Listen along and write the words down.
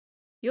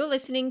You're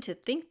listening to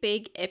Think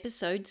Big,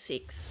 Episode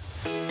 6.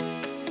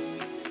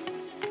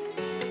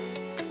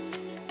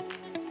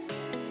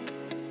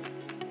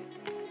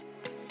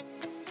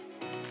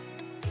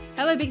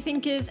 Hello, Big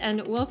Thinkers,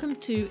 and welcome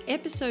to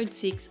Episode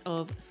 6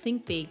 of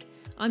Think Big.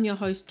 I'm your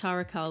host,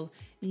 Tara Cull,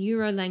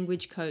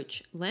 neuro-language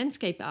coach,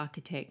 landscape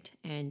architect,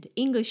 and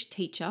English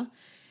teacher,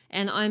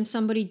 and I'm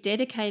somebody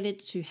dedicated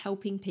to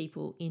helping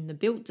people in the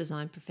built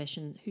design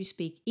profession who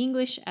speak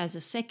English as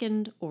a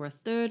second or a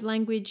third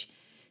language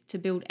to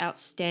build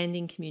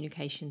outstanding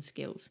communication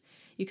skills.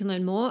 You can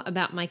learn more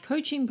about my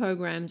coaching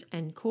programs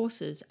and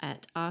courses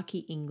at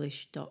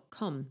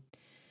archyenglish.com.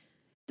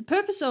 The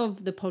purpose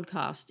of the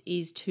podcast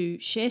is to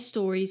share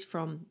stories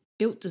from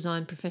built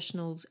design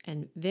professionals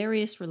and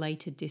various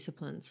related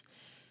disciplines.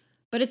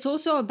 But it's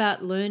also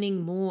about learning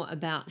more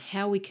about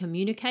how we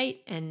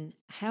communicate and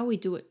how we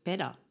do it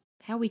better,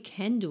 how we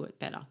can do it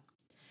better.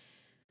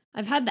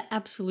 I've had the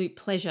absolute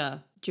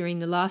pleasure during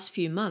the last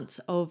few months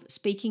of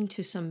speaking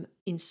to some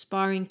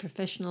inspiring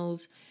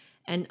professionals,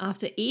 and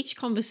after each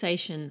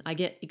conversation, I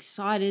get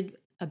excited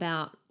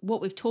about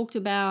what we've talked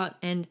about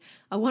and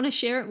I want to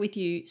share it with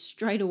you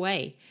straight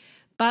away.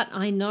 But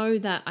I know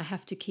that I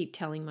have to keep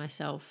telling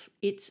myself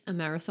it's a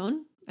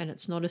marathon and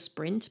it's not a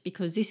sprint,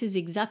 because this is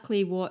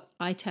exactly what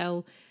I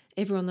tell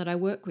everyone that I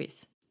work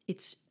with.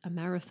 It's a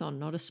marathon,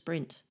 not a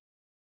sprint.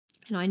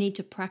 And I need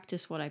to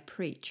practice what I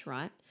preach,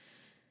 right?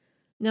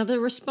 Now,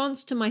 the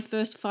response to my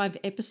first 5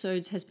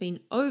 episodes has been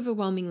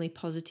overwhelmingly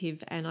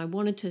positive, and I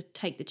wanted to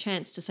take the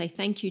chance to say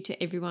thank you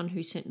to everyone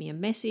who sent me a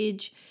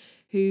message,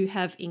 who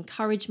have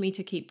encouraged me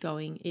to keep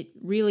going. It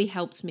really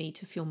helps me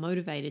to feel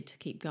motivated to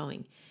keep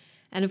going.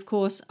 And of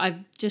course,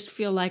 I just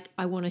feel like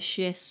I want to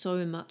share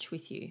so much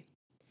with you.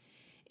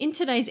 In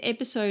today's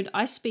episode,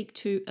 I speak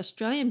to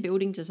Australian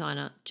building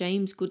designer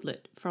James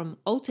Goodlett from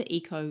Alter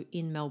Eco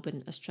in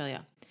Melbourne,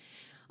 Australia.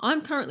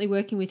 I'm currently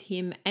working with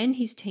him and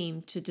his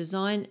team to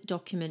design,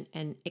 document,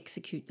 and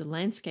execute the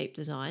landscape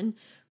design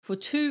for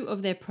 2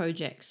 of their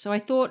projects. So I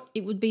thought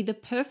it would be the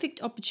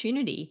perfect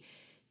opportunity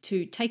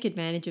to take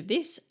advantage of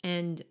this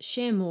and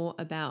share more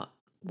about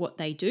what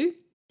they do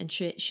and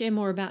share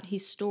more about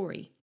his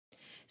story.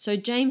 So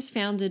James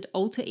founded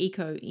Alter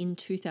Eco in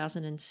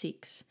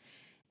 2006,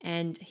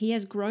 and he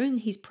has grown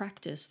his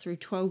practice through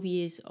 12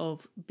 years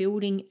of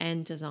building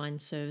and design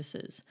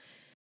services.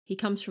 He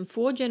comes from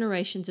 4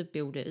 generations of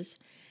builders,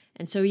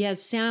 and so he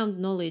has sound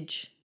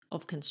knowledge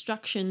of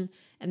construction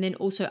and then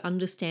also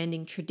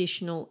understanding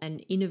traditional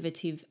and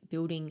innovative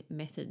building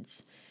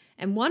methods.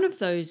 And one of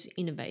those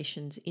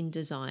innovations in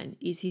design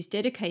is his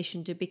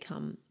dedication to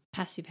become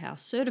Passive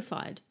House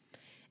certified.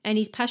 And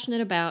he's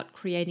passionate about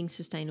creating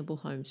sustainable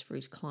homes for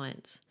his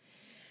clients.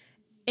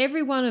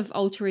 Every one of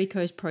Alter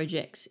Eco's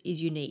projects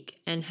is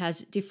unique and has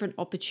different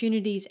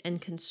opportunities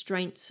and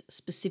constraints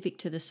specific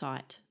to the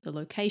site, the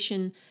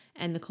location,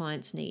 and the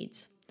client's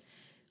needs.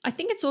 I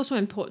think it's also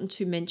important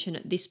to mention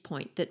at this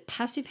point that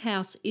Passive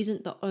House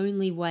isn't the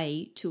only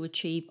way to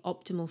achieve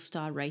optimal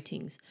star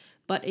ratings,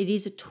 but it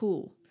is a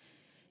tool.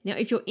 Now,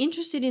 if you're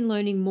interested in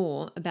learning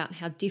more about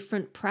how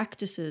different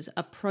practices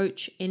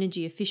approach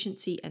energy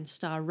efficiency and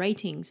star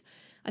ratings,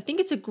 I think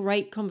it's a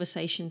great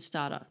conversation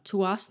starter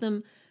to ask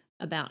them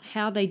about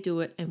how they do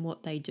it and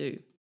what they do.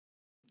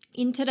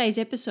 In today's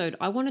episode,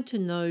 I wanted to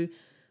know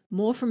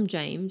more from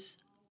James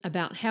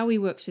about how he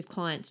works with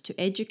clients to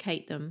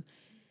educate them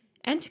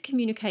and to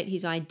communicate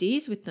his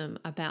ideas with them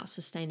about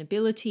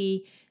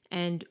sustainability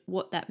and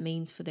what that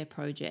means for their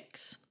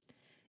projects.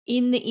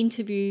 In the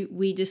interview,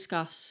 we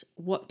discuss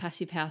what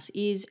Passive House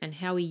is and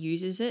how he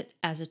uses it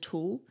as a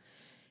tool,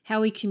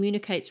 how he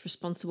communicates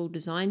responsible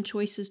design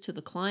choices to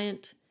the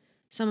client,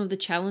 some of the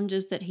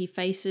challenges that he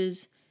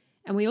faces,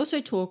 and we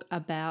also talk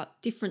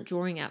about different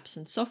drawing apps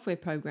and software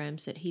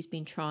programs that he's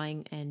been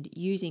trying and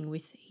using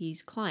with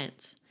his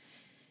clients.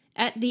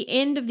 At the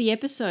end of the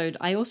episode,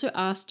 I also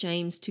asked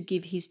James to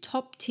give his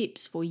top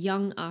tips for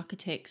young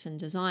architects and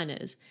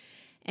designers,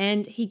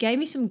 and he gave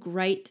me some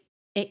great,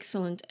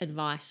 excellent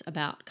advice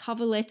about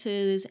cover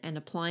letters and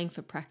applying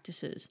for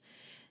practices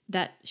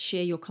that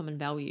share your common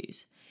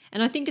values.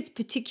 And I think it's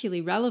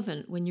particularly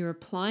relevant when you're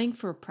applying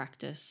for a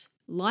practice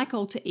like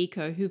Alter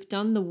Eco, who've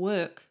done the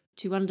work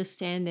to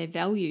understand their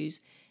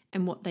values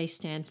and what they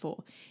stand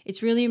for.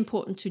 It's really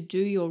important to do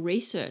your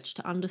research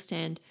to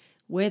understand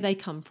where they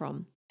come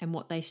from and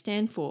what they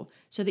stand for,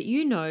 so that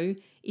you know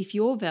if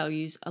your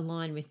values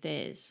align with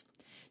theirs.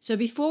 So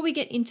before we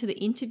get into the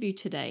interview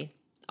today,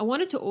 I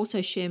wanted to also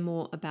share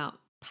more about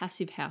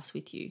Passive House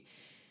with you.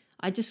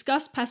 I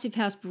discussed Passive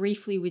House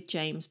briefly with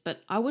James,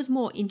 but I was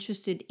more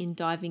interested in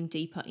diving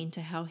deeper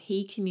into how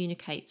he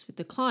communicates with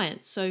the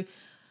clients. So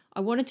I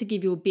wanted to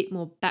give you a bit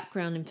more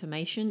background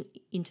information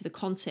into the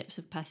concepts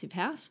of Passive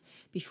House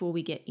before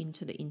we get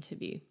into the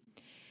interview.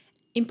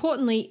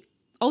 Importantly,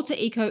 Alter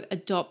Eco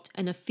adopt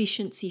an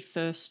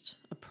efficiency-first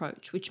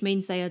approach, which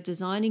means they are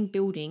designing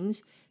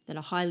buildings that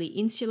are highly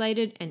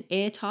insulated and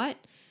airtight,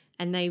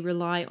 and they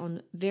rely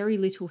on very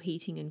little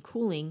heating and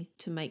cooling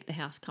to make the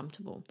house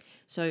comfortable.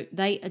 So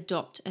they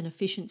adopt an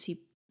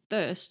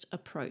efficiency-first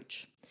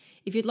approach.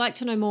 If you'd like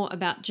to know more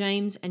about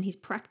James and his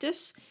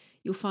practice,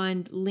 you'll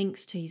find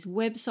links to his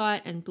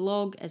website and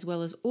blog, as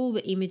well as all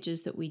the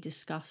images that we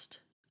discussed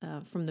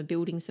from the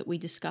buildings that we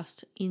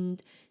discussed in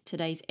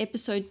today's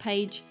episode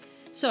page.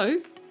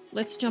 So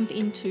let's jump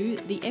into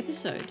the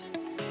episode.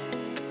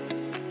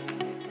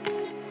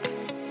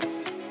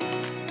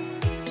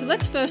 So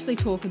let's firstly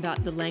talk about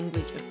the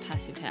language of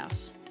Passive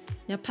House.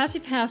 Now,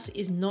 Passive House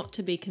is not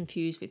to be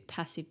confused with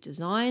passive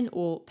design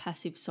or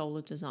passive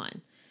solar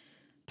design.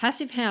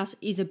 Passive House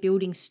is a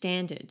building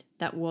standard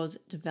that was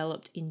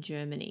developed in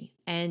Germany.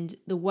 And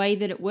the way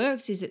that it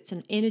works is it's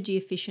an energy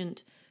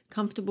efficient,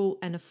 comfortable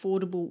and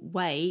affordable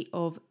way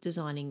of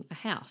designing a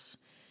house.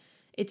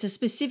 It's a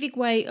specific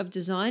way of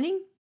designing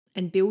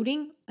and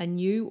building a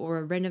new or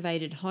a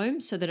renovated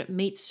home so that it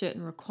meets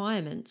certain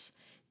requirements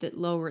that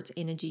lower its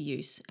energy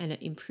use and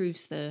it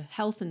improves the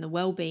health and the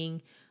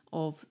well-being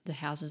of the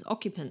house's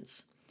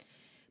occupants.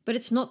 But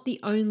it's not the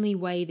only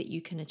way that you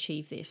can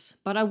achieve this.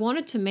 But I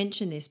wanted to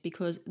mention this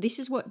because this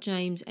is what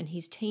James and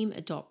his team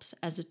adopts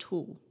as a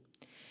tool.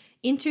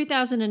 In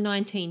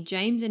 2019,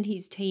 James and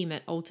his team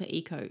at Alter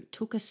Eco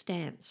took a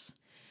stance.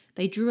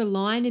 They drew a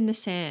line in the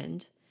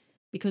sand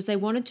because they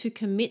wanted to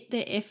commit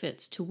their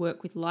efforts to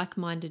work with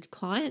like-minded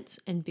clients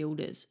and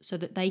builders so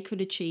that they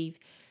could achieve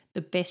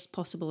the best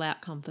possible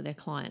outcome for their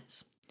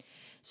clients.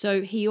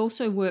 So he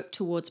also worked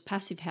towards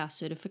Passive House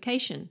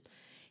certification.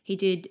 He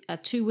did a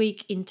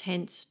 2-week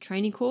intense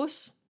training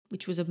course,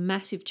 which was a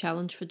massive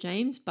challenge for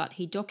James, but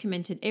he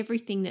documented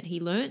everything that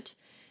he learnt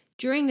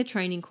during the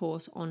training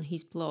course on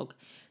his blog.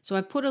 So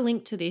I put a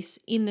link to this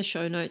in the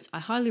show notes. I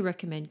highly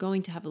recommend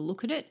going to have a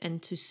look at it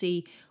and to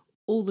see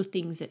all the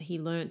things that he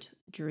learnt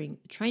during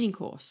the training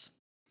course.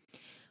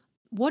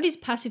 What is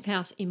Passive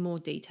House in more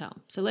detail?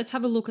 So let's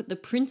have a look at the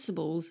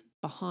principles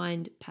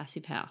behind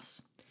Passive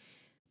House.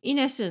 In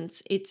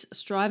essence, it's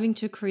striving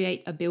to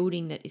create a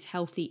building that is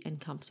healthy and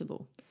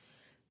comfortable.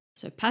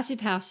 So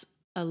Passive House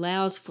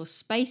allows for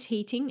space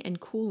heating and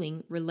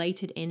cooling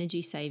related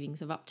energy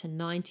savings of up to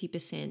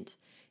 90%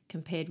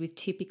 compared with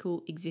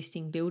typical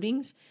existing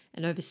buildings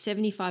and over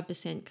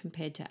 75%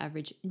 compared to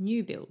average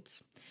new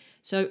builds.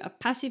 So a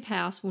passive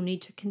house will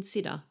need to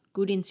consider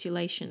good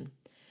insulation.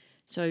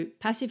 So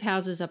passive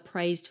houses are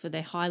praised for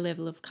their high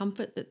level of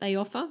comfort that they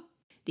offer.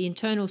 The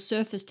internal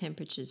surface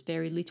temperatures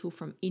vary little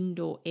from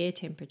indoor air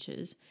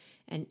temperatures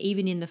and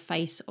even in the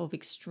face of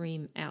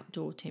extreme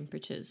outdoor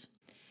temperatures.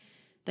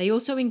 They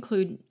also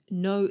include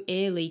no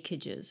air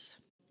leakages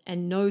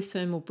and no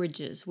thermal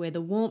bridges where the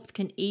warmth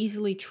can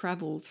easily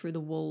travel through the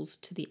walls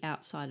to the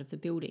outside of the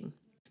building.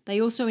 They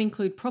also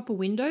include proper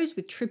windows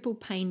with triple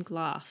pane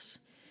glass.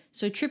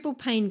 So triple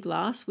pane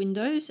glass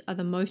windows are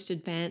the most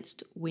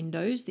advanced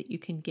windows that you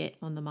can get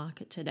on the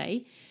market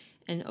today.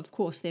 And of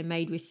course, they're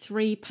made with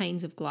 3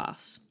 panes of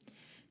glass.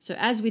 So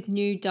as with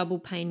new double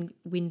pane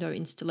window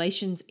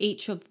installations,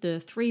 each of the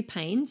 3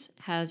 panes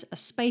has a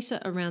spacer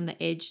around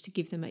the edge to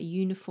give them a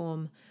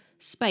uniform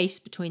space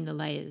between the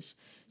layers.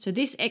 So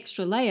this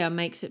extra layer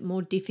makes it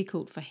more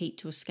difficult for heat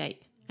to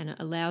escape, and it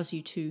allows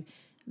you to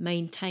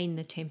maintain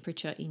the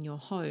temperature in your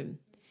home.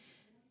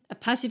 A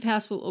passive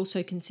house will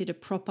also consider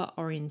proper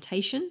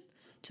orientation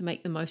to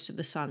make the most of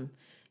the sun.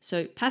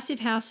 So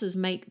passive houses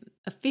make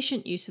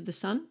efficient use of the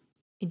sun,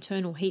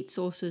 internal heat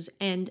sources,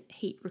 and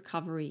heat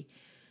recovery,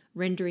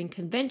 rendering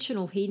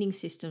conventional heating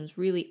systems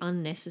really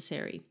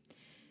unnecessary,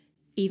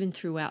 even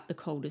throughout the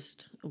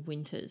coldest of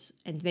winters.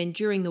 And then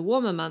during the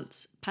warmer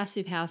months,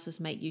 passive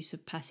houses make use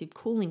of passive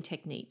cooling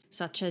techniques,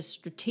 such as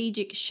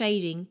strategic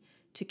shading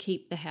to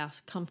keep the house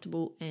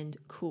comfortable and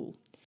cool.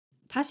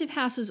 Passive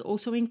houses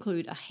also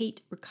include a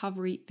heat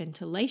recovery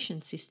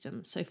ventilation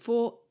system. So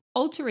for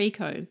Alter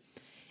Eco,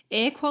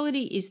 air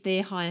quality is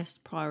their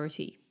highest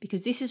priority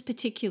because this is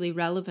particularly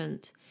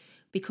relevant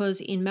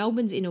because in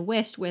Melbourne's inner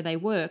west where they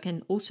work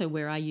and also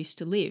where I used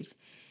to live,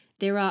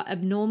 there are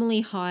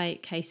abnormally high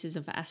cases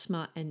of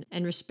asthma and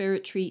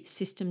respiratory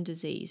system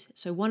disease.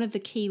 So one of the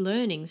key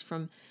learnings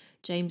from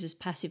James's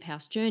Passive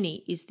House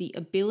journey is the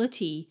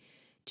ability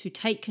to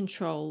take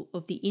control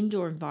of the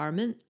indoor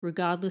environment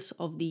regardless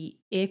of the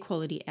air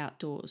quality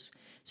outdoors.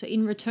 So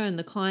in return,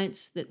 the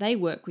clients that they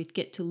work with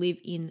get to live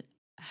in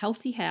a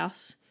healthy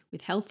house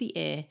with healthy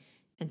air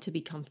and to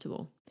be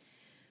comfortable.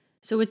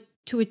 So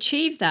to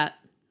achieve that,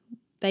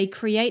 they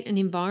create an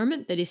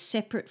environment that is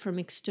separate from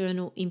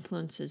external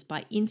influences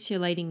by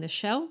insulating the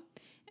shell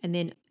and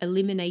then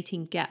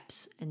eliminating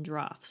gaps and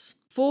drafts.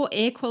 For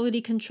air quality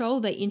control,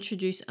 they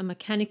introduce a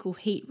mechanical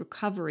heat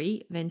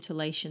recovery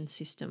ventilation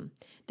system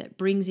that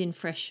brings in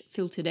fresh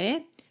filtered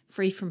air,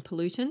 free from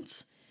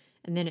pollutants,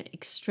 and then it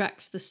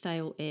extracts the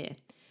stale air.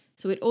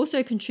 So it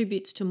also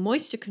contributes to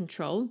moisture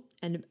control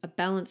and a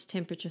balanced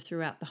temperature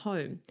throughout the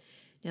home.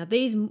 Now,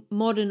 these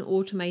modern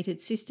automated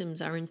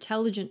systems are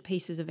intelligent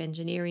pieces of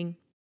engineering.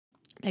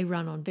 They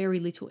run on very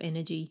little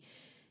energy,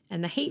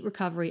 and the heat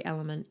recovery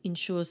element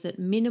ensures that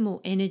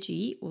minimal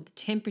energy or the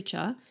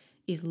temperature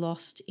is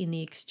lost in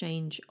the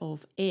exchange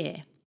of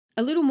air.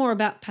 A little more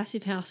about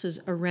passive houses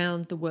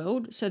around the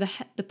world. So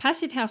the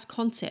passive house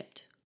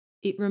concept,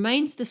 it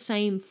remains the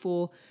same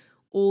for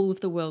all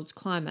of the world's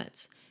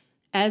climates,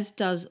 as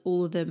does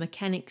all of the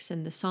mechanics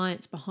and the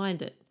science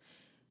behind it.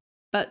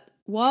 But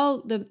while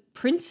the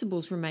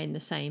principles remain the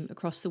same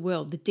across the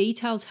world, the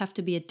details have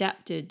to be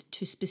adapted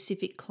to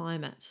specific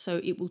climates, so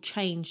it will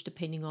change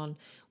depending on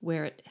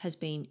where it has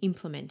been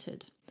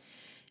implemented.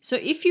 So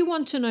if you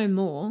want to know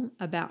more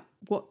about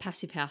what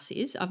Passive House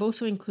is, I've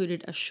also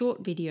included a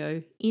short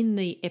video in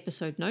the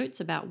episode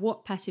notes about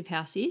what Passive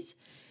House is.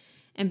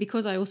 And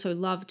because I also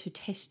love to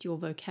test your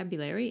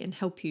vocabulary and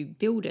help you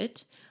build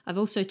it, I've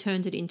also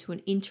turned it into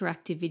an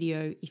interactive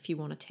video if you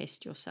want to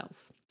test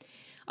yourself.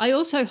 I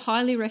also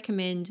highly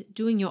recommend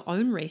doing your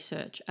own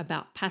research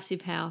about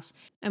Passive House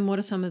and what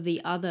are some of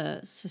the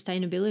other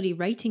sustainability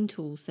rating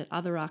tools that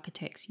other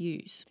architects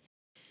use.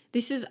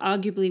 This is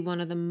arguably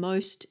one of the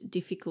most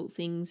difficult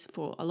things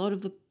for a lot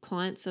of the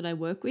clients that I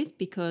work with,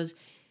 because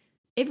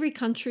every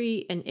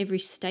country and every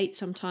state,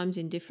 sometimes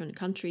in different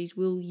countries,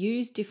 will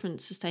use different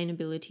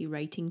sustainability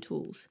rating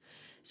tools.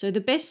 So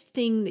the best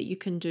thing that you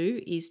can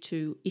do is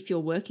to, if you're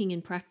working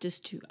in practice,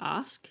 to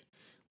ask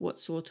what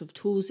sort of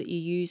tools that you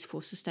use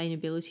for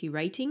sustainability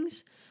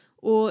ratings,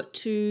 or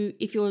to,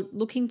 if you're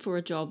looking for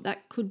a job,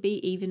 that could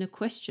be even a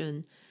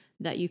question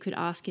that you could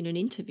ask in an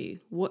interview.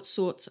 What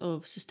sorts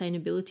of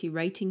sustainability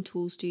rating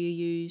tools do you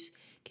use?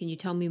 Can you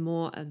tell me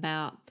more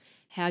about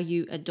how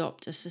you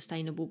adopt a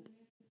sustainable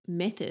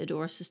method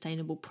or a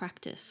sustainable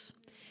practice?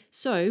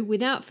 So,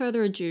 without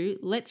further ado,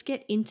 let's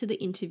get into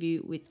the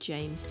interview with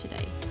James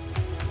today.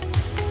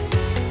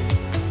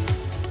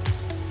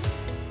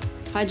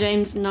 Hi,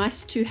 James.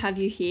 Nice to have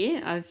you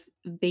here. I've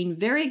been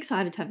very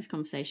excited to have this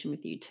conversation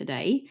with you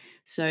today.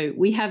 So,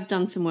 we have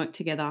done some work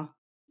together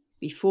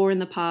before in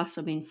the past.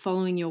 I've been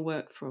following your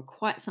work for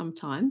quite some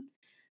time.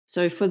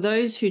 So, for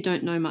those who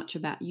don't know much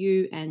about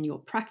you and your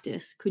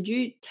practice, could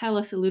you tell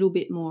us a little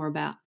bit more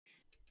about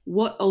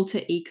what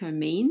alter eco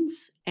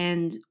means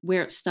and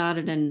where it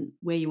started and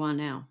where you are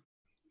now?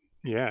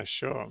 Yeah,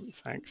 sure.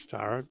 Thanks,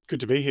 Tara. Good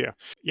to be here.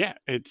 Yeah,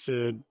 it's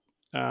a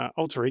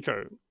alter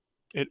ego.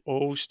 It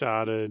all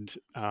started.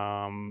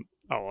 I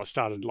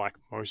started like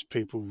most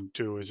people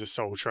do as a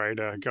sole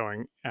trader,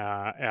 going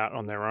out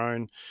on their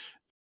own.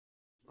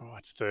 Oh,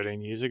 it's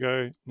 13 years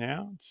ago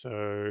now.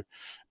 So,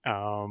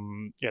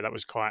 yeah, that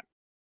was quite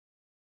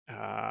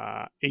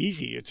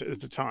easy at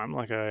the time.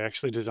 Like, I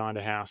actually designed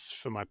a house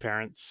for my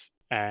parents,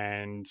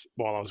 and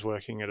while I was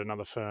working at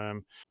another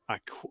firm,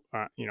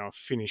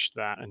 finished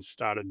that and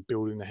started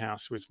building the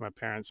house with my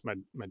parents.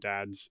 My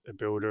dad's a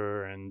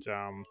builder, and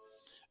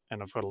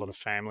I've got a lot of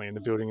family in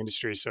the building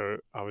industry, so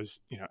I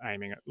was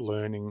aiming at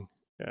learning.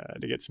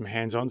 To get some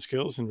hands-on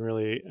skills and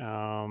really,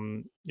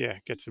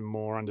 get some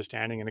more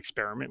understanding and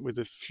experiment with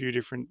a few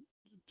different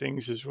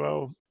things as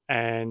well.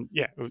 And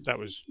yeah, that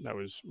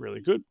was really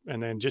good.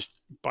 And then just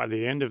by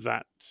the end of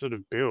that sort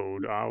of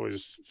build, I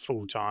was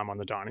full time on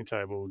the dining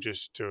table,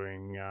 just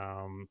doing,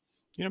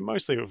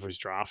 mostly it was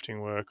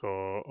drafting work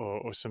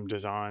or some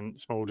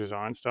small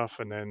design stuff.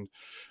 And then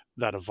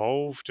that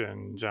evolved,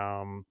 and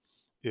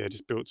yeah,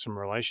 just built some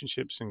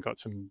relationships and got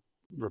some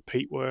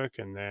repeat work.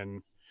 And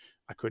then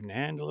I couldn't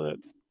handle it.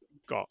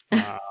 Got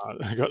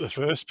I got the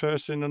first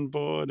person on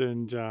board,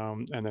 and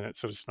then it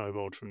sort of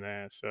snowballed from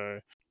there. So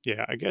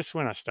yeah, I guess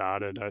when I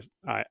started,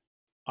 I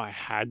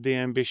had the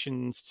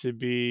ambitions to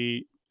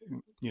be,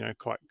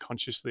 quite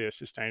consciously a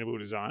sustainable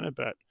designer,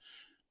 but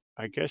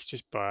I guess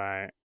just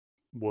by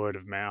word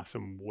of mouth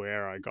and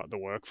where I got the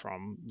work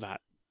from,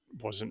 that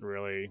wasn't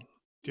really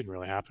didn't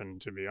really happen,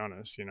 to be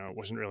honest. It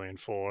wasn't really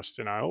enforced,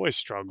 and I always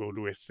struggled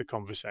with the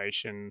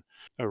conversation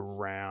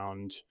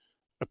around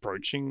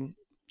approaching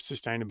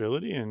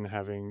sustainability and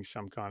having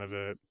some kind of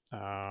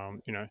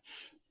a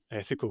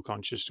ethical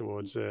conscious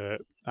towards the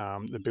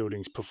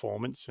building's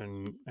performance,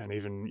 and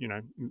even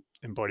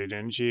embodied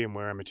energy and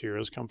where our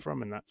materials come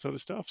from and that sort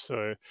of stuff.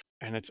 So,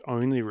 and it's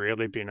only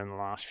really been in the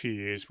last few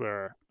years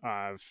where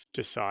I've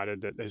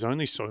decided that there's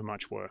only so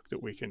much work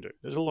that we can do.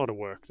 There's a lot of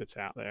work that's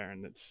out there,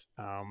 and it's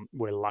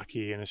we're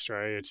lucky in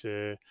Australia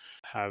to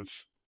have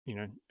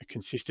a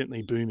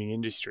consistently booming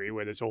industry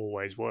where there's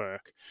always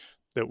work.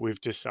 That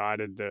we've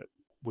decided that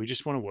we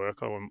just want to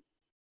work on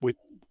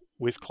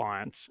with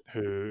clients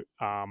who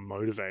are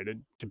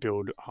motivated to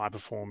build high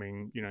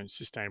performing,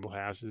 sustainable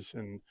houses.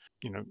 And,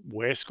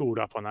 we're schooled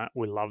up on that.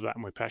 We love that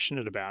and we're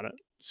passionate about it.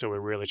 So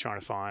we're really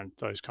trying to find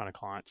those kind of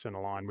clients and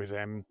align with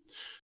them.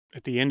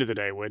 At the end of the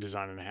day, we're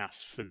designing a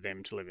house for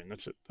them to live in.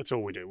 That's it. That's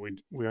all we do.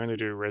 We only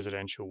do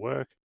residential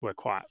work. We're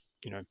quite,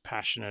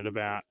 passionate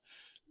about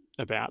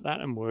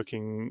that and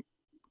working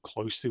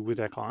closely with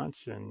our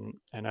clients. And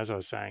as I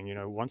was saying,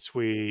 once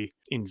we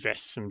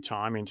invest some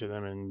time into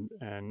them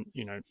and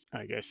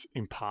I guess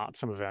impart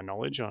some of our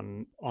knowledge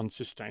on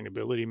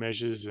sustainability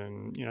measures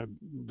and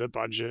the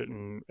budget,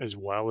 and as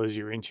well as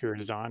your interior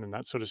design and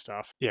that sort of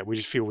stuff, yeah, we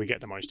just feel we get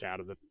the most out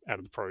of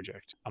the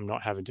project. I'm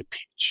not having to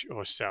pitch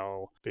or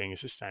sell being a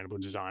sustainable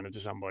designer to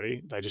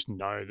somebody. They just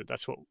know that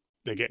that's what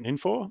they're getting in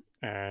for,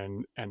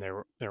 and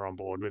they're on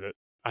board with it.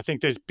 I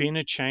think there's been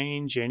a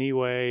change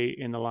anyway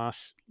in the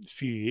last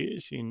few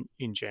years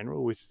in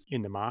general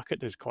in the market.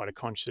 There's quite a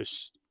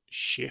conscious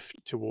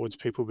shift towards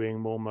people being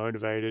more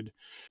motivated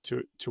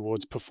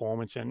towards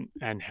performance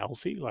and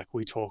healthy. Like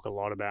we talk a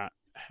lot about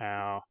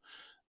how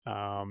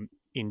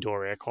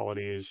indoor air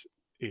quality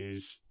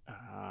is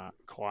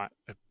quite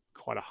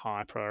a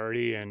high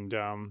priority, and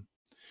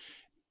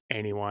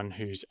anyone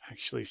who's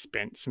actually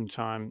spent some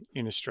time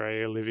in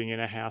Australia living in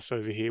a house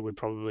over here would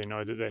probably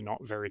know that they're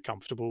not very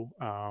comfortable.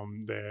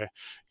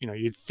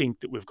 You'd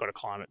think that we've got a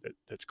climate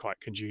that's quite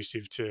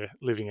conducive to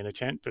living in a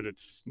tent, but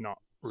it's not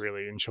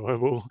really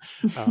enjoyable.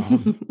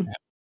 Um,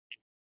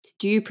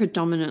 Do you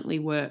predominantly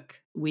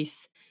work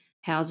with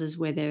houses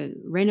where they're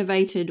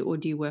renovated, or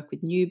do you work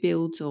with new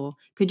builds? Or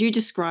could you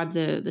describe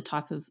the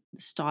type of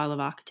style of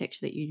architecture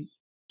that you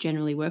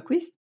generally work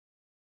with?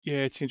 yeah,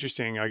 it's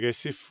interesting. I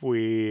guess if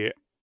we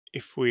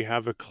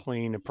have a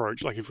clean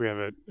approach, like if we have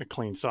a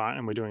clean site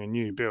and we're doing a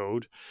new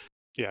build,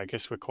 yeah, I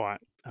guess we're quite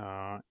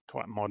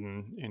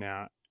modern in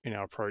our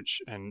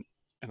approach, and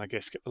I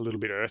guess a little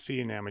bit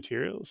earthy in our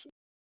materials.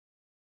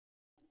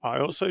 I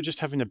also,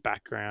 just having a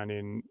background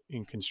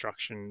in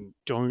construction,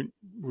 don't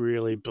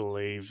really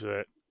believe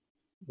that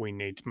we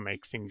need to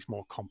make things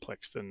more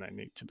complex than they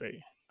need to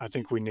be. I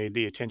think we need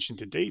the attention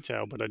to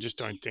detail, but I just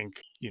don't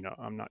think,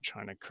 I'm not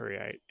trying to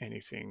create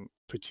anything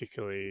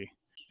particularly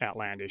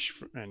outlandish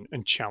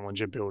and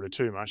challenge a builder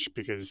too much,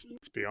 because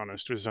let's be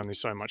honest, there's only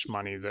so much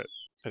money that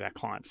our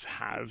clients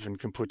have and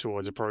can put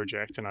towards a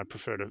project, and I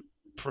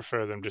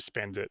prefer them to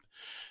spend it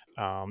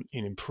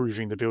in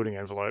improving the building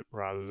envelope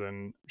rather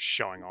than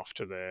showing off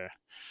to their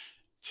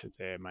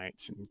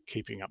mates and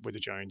keeping up with the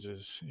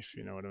Joneses, if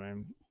you know what I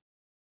mean.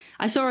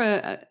 I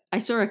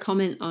saw a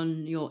comment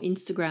on your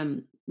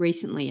Instagram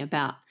recently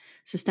about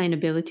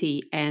sustainability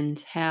and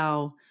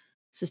how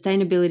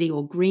sustainability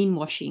or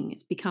greenwashing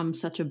has become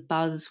such a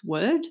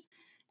buzzword.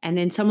 And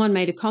then someone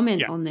made a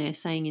comment Yeah, on there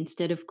saying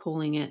instead of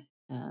calling it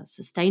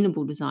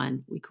sustainable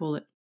design, we call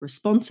it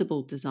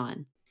responsible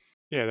design.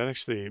 yeah, that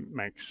actually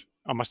makes.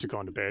 I must have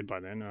gone to bed by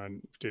then. I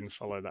didn't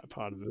follow that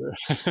part of the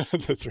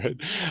the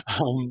thread.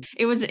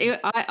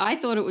 I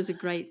thought it was a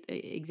great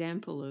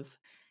example of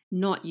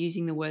not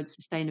using the word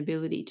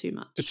sustainability too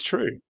It's much.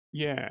 true.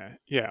 Yeah,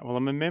 yeah. Well,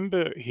 I'm a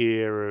member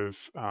here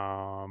of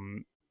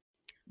the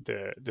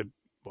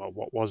well,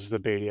 what was the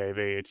BDAV?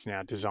 It's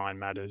now Design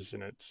Matters,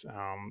 and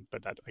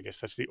but that, I guess,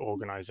 that's the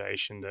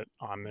organisation that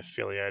I'm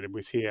affiliated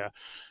with here.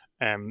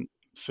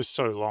 For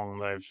so long,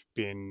 they've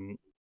been,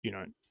 you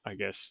know, I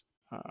guess,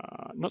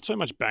 not so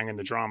much banging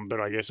the drum, but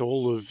I guess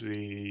all of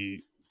the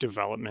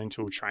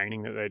developmental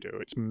training that they do,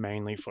 it's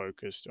mainly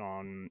focused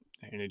on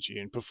energy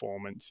and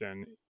performance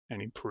and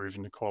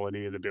improving the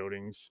quality of the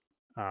buildings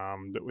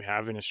that we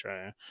have in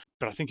Australia.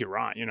 But I think you're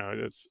right.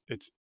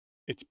 It's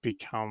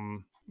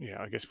become,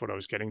 yeah. I guess what I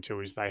was getting to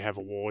is they have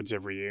awards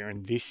every year,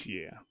 and this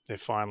year they're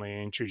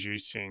finally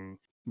introducing.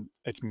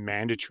 It's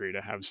mandatory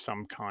to have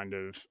some kind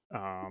of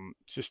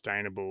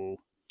sustainable.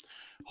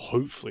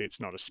 Hopefully, it's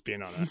not a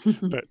spin on it,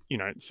 but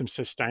some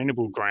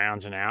sustainable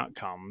grounds and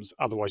outcomes.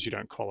 Otherwise, you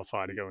don't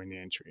qualify to go in the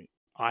entry.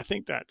 I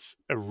think that's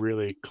a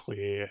really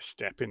clear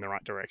step in the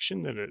right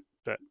direction.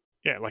 That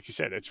yeah, like you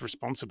said, it's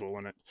responsible,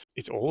 and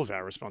it's all of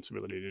our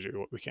responsibility to do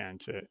what we can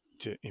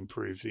to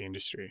improve the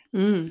industry.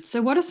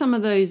 So, what are some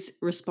of those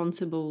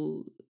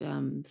responsible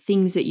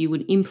things that you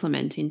would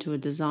implement into a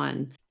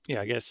design?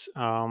 Yeah, I guess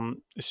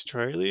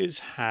Australia's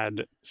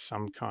had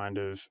some kind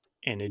of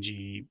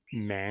energy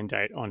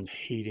mandate on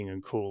heating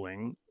and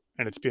cooling,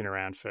 and it's been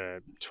around for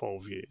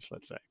 12 years,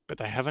 let's say. But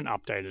they haven't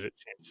updated it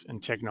since,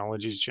 and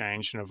technology's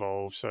changed and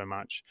evolved so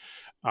much.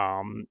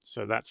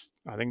 So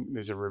I think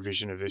there's a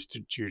revision of this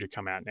due to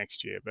come out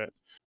next year. But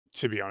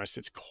to be honest,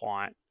 it's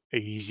quite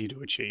easy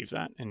to achieve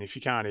that. And if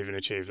you can't even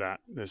achieve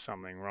that, there's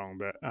something wrong.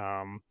 But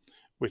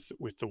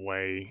with the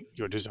way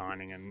you're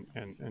designing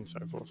and so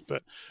forth.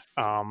 But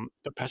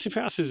the passive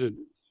house is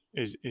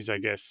I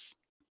guess,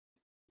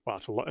 well,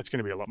 it's going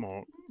to be a lot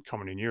more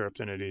common in Europe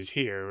than it is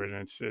here,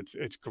 and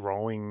it's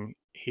growing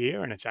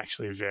here, and it's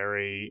actually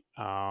very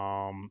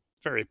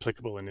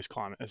applicable in this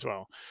climate as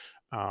well.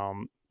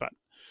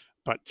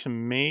 But to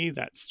me,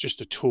 that's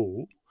just a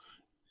tool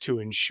to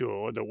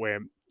ensure that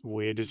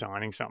we're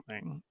designing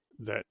something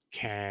that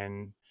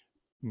can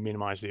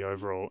minimize the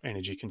overall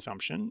energy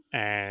consumption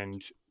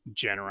and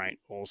generate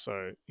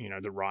also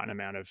the right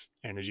amount of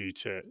energy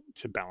to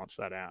balance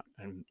that out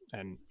and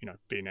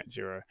be net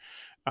zero.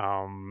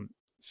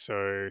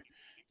 So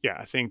yeah,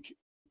 I think,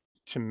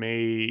 to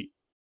me,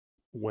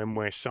 when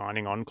we're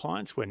signing on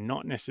clients, we're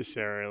not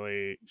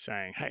necessarily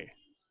saying, hey,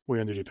 we're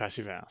going to do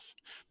passive house,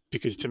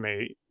 because to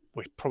me,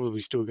 we're probably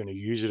still going to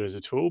use it as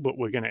a tool, but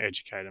we're going to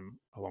educate them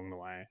along the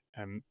way.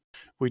 And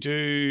we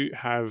do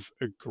have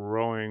a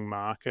growing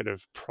market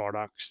of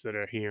products that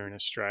are here in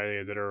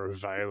Australia that are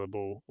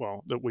available,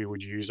 well, that we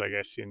would use, I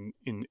guess, in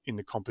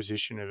the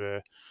composition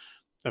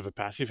of a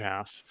passive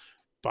house,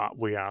 but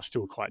we are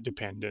still quite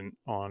dependent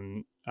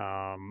on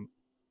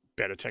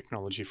better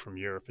technology from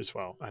Europe as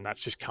well. And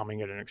that's just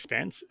coming at an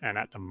expense. And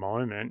at the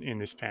moment in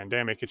this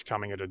pandemic, it's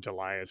coming at a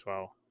delay as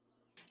well.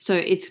 So,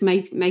 it's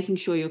making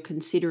sure you're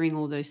considering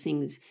all those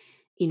things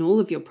in all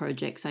of your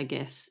projects, I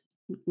guess,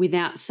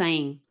 without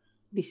saying.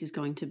 this is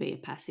going to be a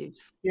passive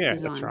Yeah,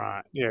 that's design.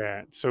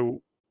 right.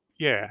 So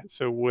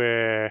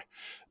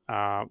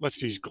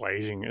let's use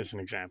glazing as an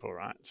example,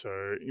 right?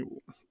 So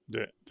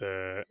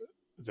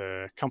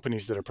the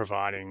companies that are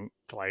providing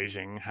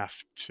glazing have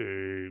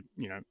to,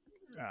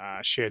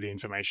 share the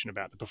information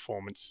about the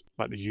performance,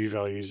 like the U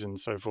values and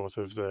so forth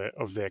of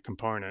their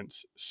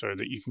components, so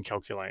that you can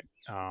calculate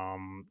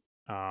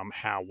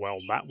how well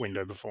that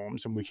window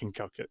performs, and we can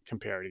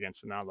compare it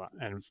against another.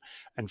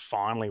 And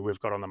finally, we've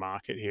got on the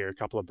market here a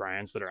couple of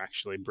brands that are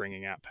actually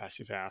bringing out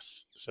Passive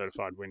House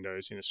certified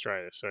windows in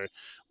Australia. So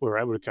we're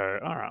able to go,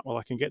 all right, well,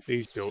 I can get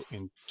these built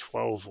in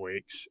 12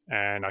 weeks,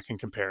 and I can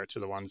compare it to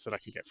the ones that I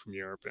could get from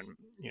Europe, and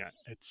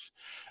it's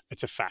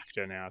a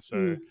factor now.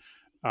 So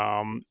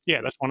Mm.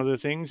 yeah, that's one of the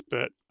things.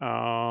 But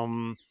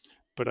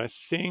I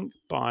think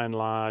by and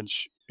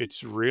large,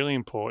 it's really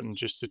important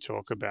just to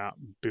talk about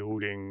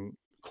building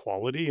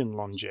quality and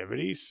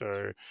longevity.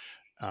 So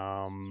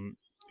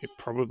it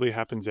probably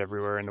happens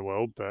everywhere in the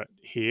world, but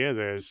here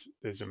there's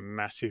a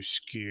massive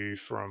skew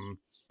from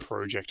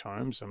project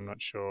homes. I'm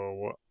not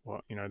sure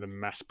what the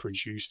mass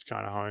produced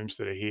kind of homes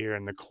that are here,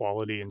 and the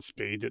quality and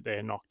speed that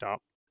they're knocked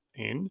up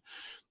in,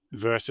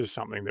 versus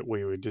something that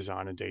we would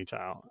design in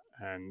detail.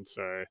 And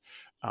so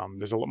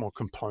there's a lot more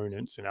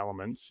components and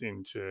elements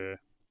into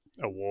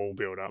a wall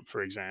build up,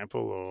 for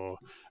example, or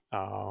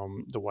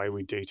the way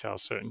we detail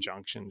certain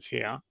junctions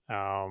here,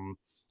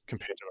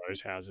 compared to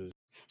those houses.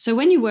 So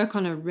when you work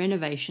on a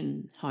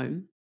renovation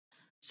home,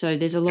 so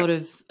there's a Yep. lot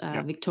of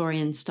Yep.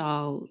 Victorian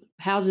style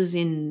houses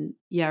in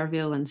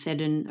Yarraville and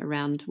Seddon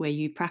around where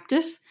you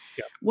practice.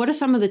 Yep. What are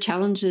some of the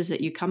challenges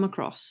that you come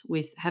across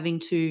with having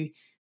to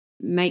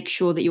make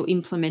sure that you're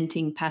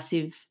implementing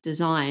passive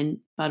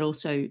design, but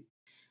also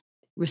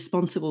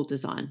responsible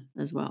design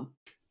as well?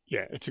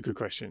 Yeah, it's a good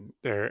question.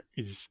 There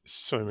is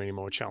so many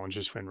more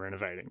challenges when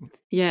renovating.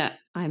 Yeah,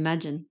 I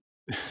imagine.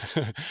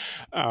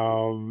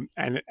 And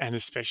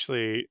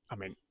especially, I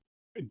mean,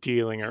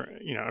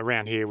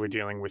 around here, we're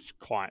dealing with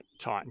quite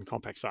tight and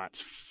compact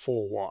sites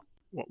for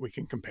what we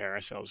can compare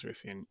ourselves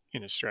with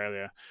in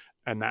Australia,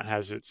 and that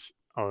has its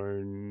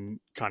own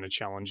kind of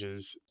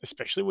challenges,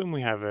 especially when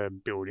we have a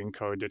building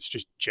code that's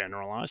just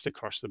generalized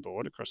across the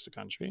board, across the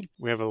country.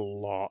 We have a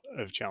lot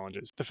of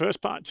challenges. The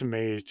first part to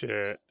me is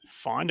to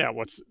find out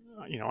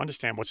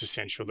understand what's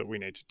essential that we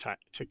need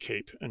to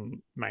keep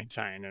and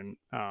maintain,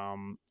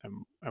 and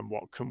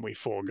what can we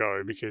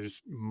forego,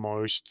 because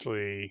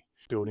mostly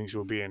buildings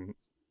will be in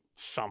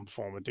some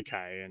form of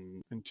decay,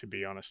 and to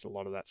be honest, a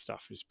lot of that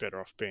stuff is better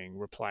off being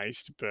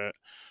replaced. But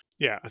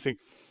yeah, I think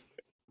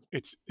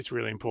it's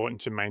really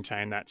important to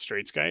maintain that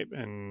streetscape,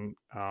 and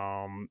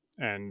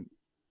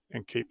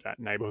keep that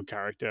neighborhood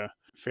character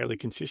fairly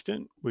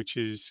consistent, which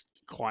is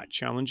quite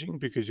challenging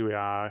because we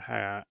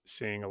are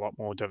seeing a lot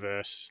more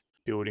diverse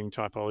building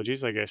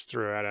typologies, I guess,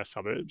 throughout our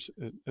suburbs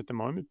at the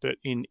moment. But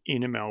in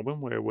inner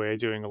Melbourne, where we're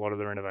doing a lot of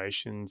the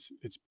renovations,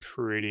 it's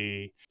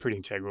pretty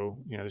integral.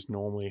 There's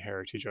normally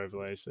heritage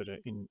overlays that are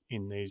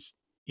in these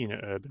inner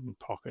urban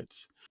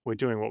pockets. We're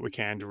doing what we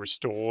can to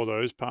restore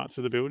those parts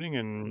of the building,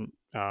 and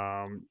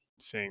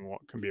seeing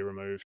what can be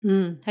removed.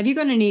 Mm. Have you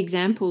got any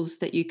examples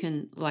that you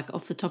can, like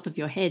off the top of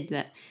your head,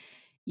 that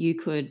you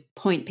could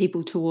point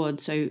people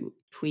towards? So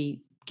if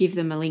we give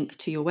them a link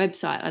to your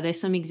website, are there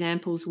some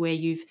examples where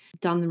you've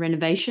done the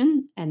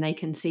renovation and they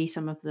can see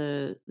some of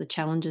the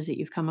challenges that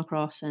you've come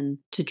across and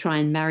to try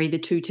and marry the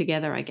two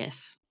together, I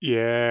guess?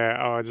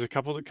 Yeah, there's a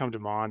couple that come to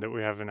mind that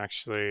we haven't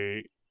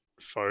actually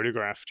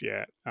photographed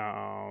yet.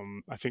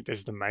 I think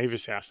there's the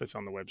Mavis House that's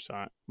on the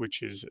website,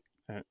 which is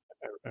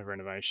a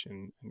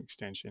renovation and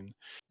extension.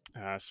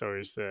 So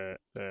is the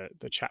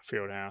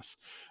Chatfield House.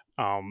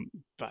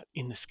 But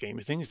in the scheme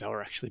of things, they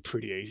were actually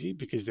pretty easy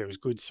because there was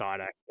good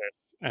side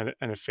access,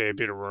 and a fair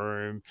bit of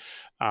room.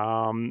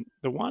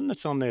 The one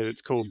that's on there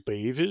that's called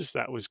Beavers,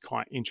 that was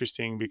quite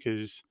interesting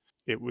because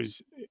it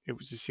was it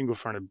was a single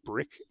fronted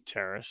brick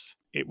terrace.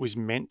 It was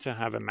meant to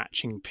have a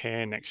matching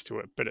pair next to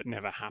it, but it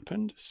never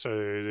happened. So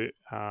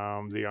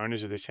the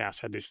owners of this house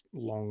had this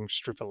long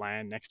strip of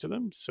land next to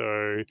them.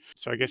 So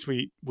I guess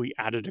we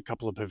added a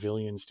couple of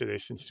pavilions to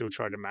this and still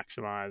tried to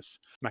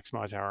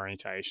maximize our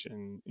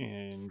orientation,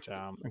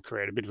 and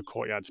create a bit of a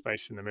courtyard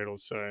space in the middle.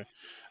 So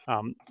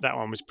that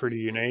one was pretty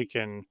unique,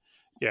 and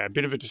yeah, a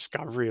bit of a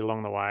discovery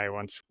along the way.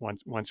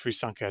 Once we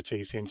sunk our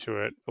teeth into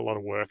it, a lot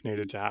of work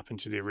needed to happen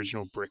to the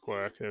original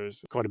brickwork. There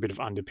was quite a bit of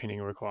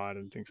underpinning required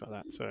and things like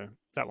that. So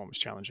that one was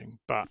challenging,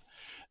 but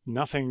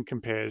nothing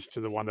compares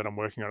to the one that I'm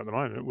working on at the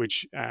moment,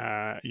 which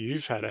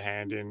you've had a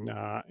hand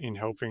in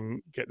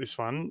helping get this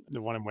one,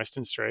 the one in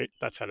Western Street.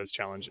 That's had its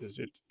challenges.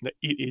 It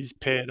is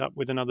paired up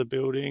with another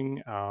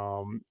building,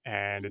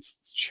 and it's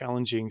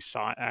challenging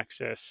site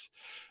access.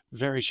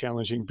 Very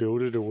challenging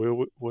builder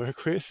to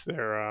work with.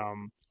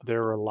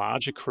 They're a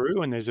larger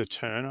crew, and there's a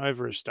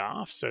turnover of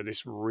staff. So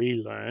this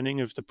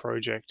relearning of the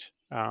project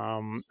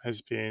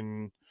has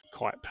been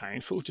quite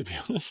painful, to be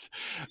honest.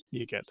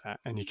 You get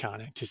that, and you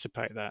can't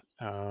anticipate that.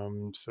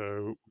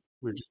 So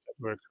we just had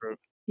to work through it.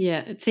 Yeah,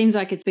 it seems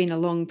like it's been a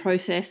long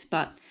process,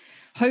 but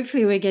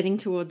Hopefully, we're getting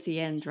towards the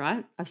end,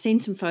 right? I've seen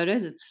some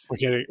photos. We're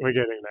getting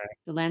there.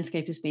 The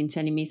landscape has been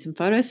sending me some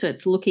photos, so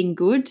it's looking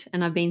good.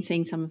 And I've been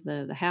seeing some of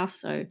the house,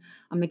 so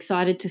I'm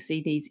excited to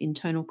see these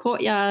internal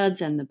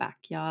courtyards and the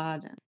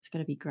backyard. It's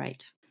going to be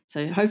great.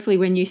 So hopefully,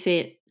 when you see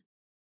it,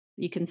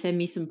 you can send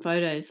me some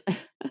photos.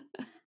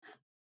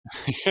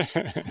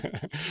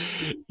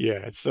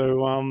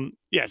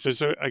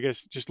 So I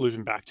guess just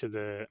looping back to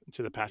the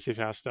passive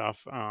house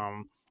stuff,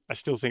 I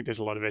still think there's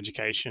a lot of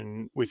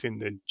education within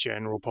the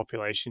general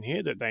population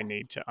here that they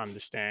need to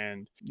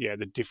understand,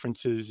 the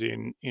differences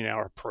in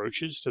our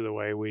approaches to the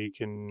way we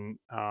can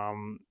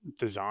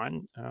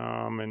design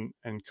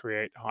and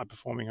create high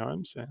performing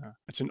homes.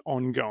 It's an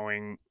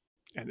ongoing,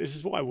 and this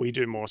is why we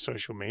do more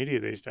social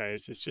media these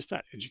days. It's just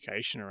that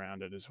education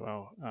around it as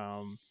well.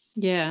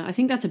 Yeah, I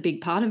think that's a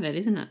big part of it,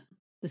 isn't it?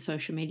 The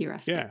social media Yeah,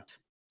 aspect.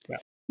 yeah.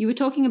 You were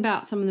talking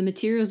about some of the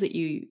materials that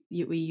you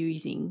were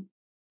using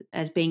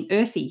as being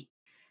earthy.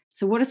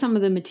 So what are some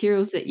of the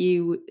materials that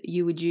you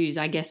would use?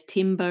 I guess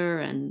timber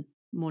and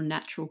more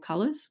natural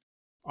colors?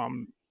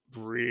 I'm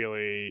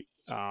really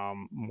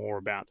more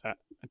about that,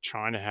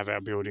 trying to have our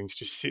buildings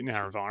just sit in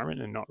our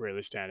environment and not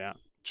really stand out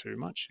too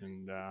much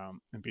and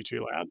be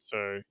too loud.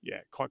 So yeah,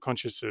 quite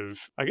conscious of,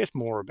 I guess,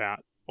 more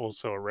about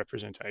also a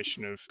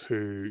representation of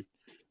who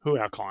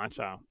our clients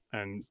are,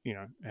 and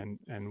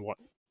and what.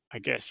 I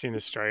guess in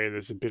Australia,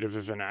 there's a bit of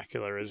a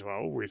vernacular as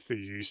well with the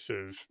use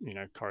of,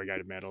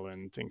 corrugated metal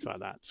and things like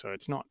that. So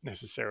it's not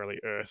necessarily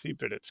earthy,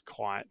 but it's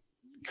quite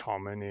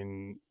common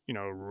in,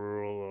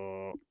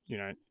 rural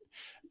or,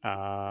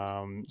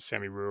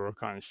 semi-rural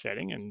kind of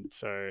setting, and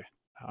so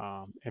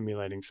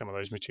emulating some of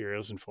those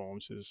materials and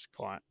forms is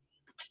quite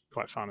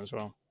fun as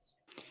well.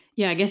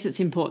 Yeah, I guess it's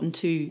important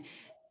to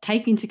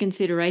take into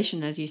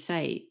consideration, as you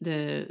say,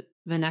 the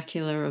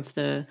vernacular of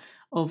the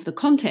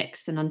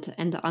context and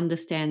to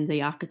understand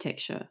the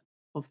architecture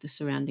of the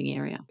surrounding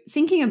area.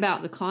 Thinking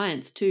about the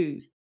clients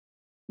too,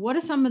 what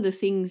are some of the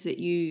things that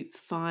you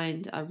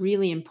find are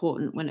really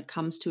important when it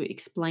comes to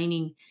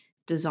explaining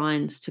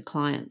designs to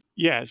clients?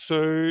 Yeah,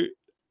 so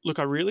look,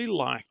 I really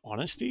like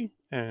honesty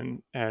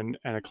and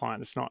a client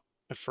that's not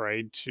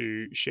afraid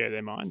to share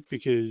their mind,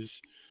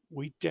 because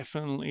we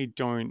definitely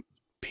don't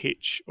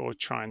pitch or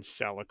try and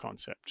sell a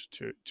concept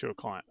to a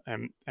client,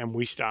 and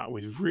we start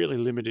with really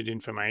limited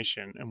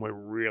information, and we're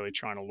really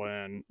trying to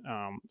learn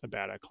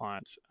about our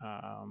clients.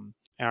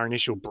 Our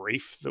initial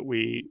brief that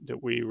we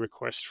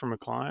request from a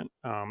client,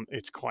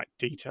 it's quite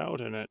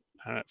detailed, and it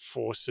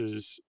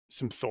forces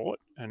some thought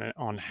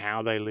on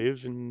how they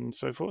live and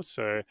so forth.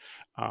 So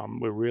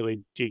we're really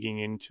digging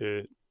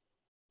into,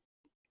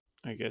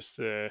 I guess,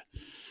 the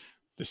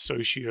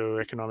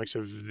socioeconomics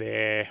of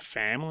their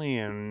family,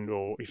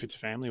 or if it's a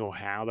family, or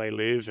how they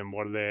live and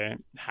what are their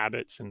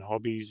habits and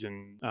hobbies,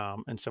 and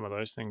some of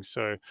those things.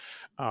 So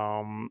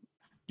um,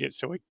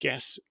 so I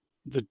guess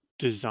the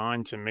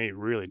design to me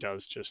really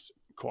does just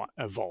quite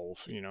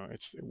evolve.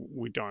 It's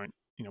we don't.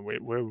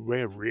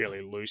 We're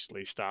really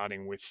loosely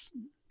starting with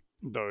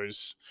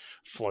those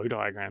flow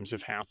diagrams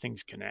of how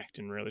things connect,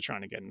 and really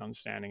trying to get an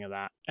understanding of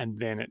that, and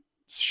then it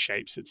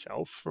shapes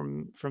itself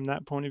from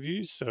that point of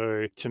view.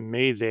 So to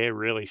me, they're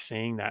really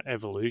seeing that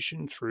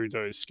evolution through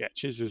those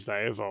sketches as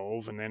they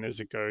evolve, and then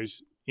as it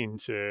goes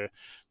into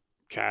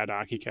CAD,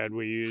 ArchiCAD,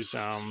 we use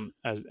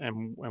as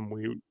and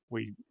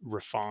we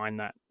refine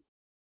that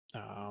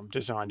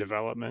design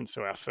development.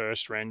 So our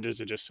first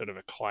renders are just sort of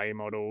a clay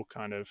model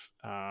kind of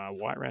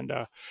white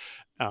render,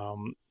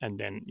 and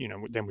then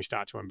then we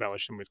start to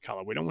embellish them with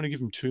color. We don't want to give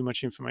them too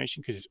much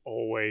information, because it's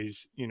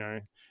always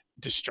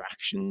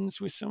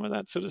distractions with some of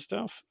that sort of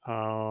stuff.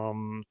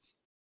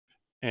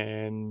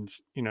 And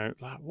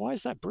like, why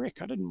is that brick?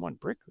 I didn't want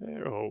brick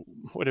there, or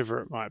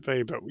whatever it might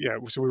be. But yeah,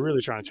 so we're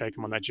really trying to take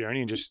them on that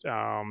journey and just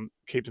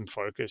keep them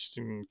focused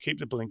and keep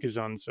the blinkers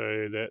on, so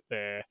that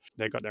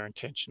they got their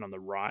attention on the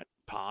right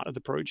part of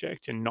the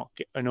project, and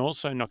and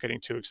also not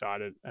getting too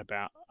excited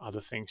about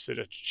other things that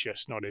are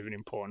just not even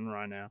important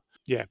right now.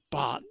 Yeah,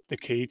 but the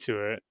key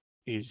to it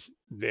is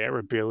their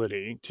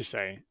ability to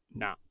say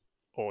nah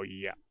or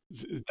yeah.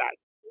 That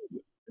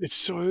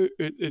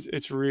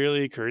it's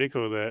really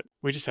critical. That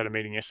we just had a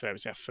meeting yesterday. It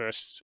was our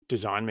first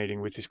design meeting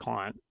with this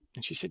client,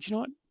 and she said, "You know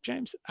what,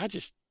 James? I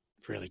just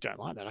really don't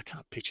like that. I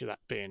can't picture that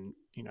being,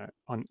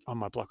 on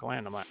my block of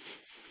land." I'm like,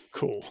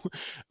 "Cool.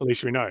 At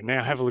least we know.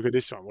 Now have a look at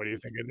this one. What do you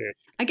think of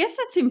this?" I guess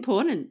that's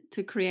important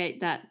to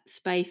create that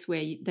space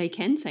where they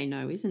can say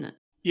no, isn't it?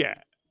 Yeah,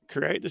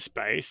 create the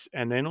space,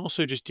 and then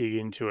also just dig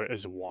into it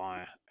as a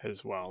why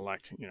as well.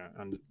 Like,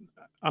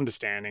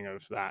 understanding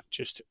of that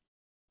just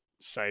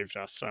saved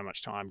us so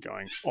much time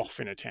going off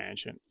in a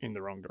tangent in the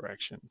wrong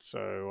direction.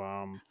 So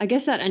I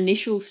guess that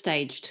initial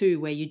stage too,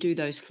 where you do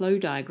those flow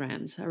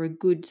diagrams, are a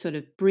good sort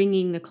of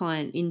bringing the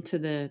client into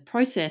the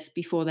process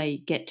before they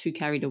get too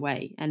carried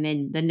away. And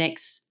then the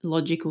next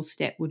logical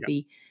step would yeah.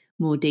 be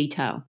more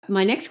detail.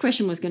 My next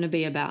question was going to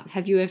be about,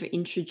 have you ever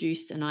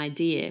introduced an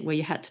idea where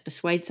you had to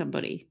persuade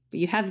somebody? But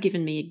you have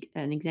given me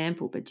an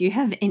example, but do you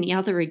have any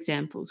other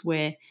examples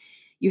where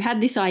you had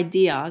this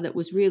idea that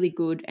was really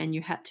good and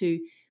you had to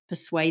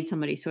persuade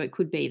somebody? So it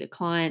could be the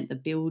client, the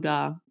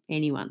builder,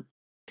 anyone.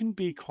 Can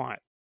be quite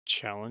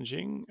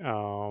challenging.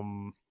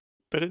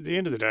 But at the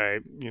end of the day,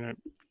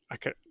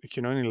 you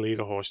can only lead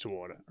a horse to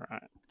water,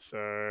 right? So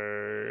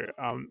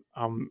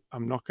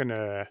I'm not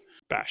gonna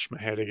bash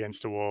my head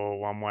against a wall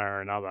one way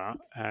or another.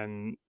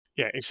 And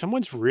yeah, if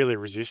someone's really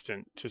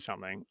resistant to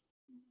something,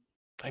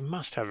 they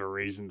must have a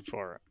reason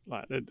for it.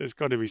 Like there's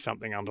got to be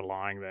something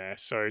underlying there.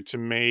 So to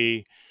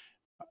me,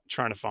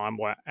 trying to find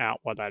out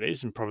what that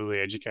is and probably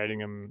educating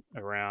them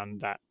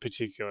around that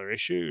particular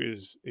issue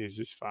is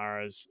as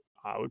far as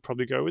I would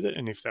probably go with it.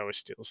 And if they were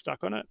still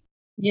stuck on it,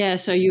 Yeah,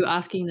 so you're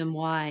asking them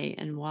why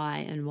and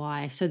why and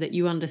why so that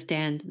you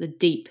understand the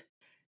deep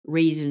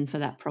reason for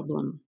that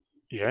problem.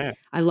 yeah,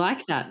 I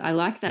like that. I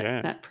like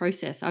yeah, that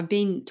process. I've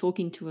been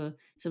talking to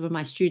some of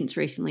my students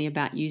recently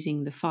about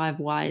using the 5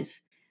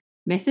 whys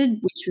method,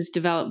 which was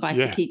developed by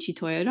yeah, Sakichi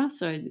Toyota,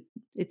 so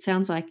it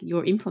sounds like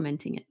you're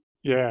implementing it.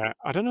 yeah.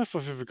 I don't know if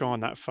I've ever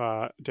gone that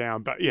far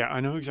down, but yeah, I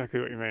know exactly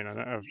what you mean.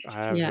 I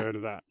have Yeah. heard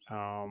of that.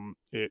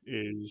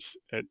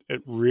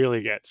 It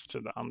really gets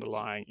to the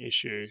underlying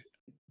issue.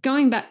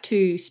 Going back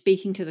to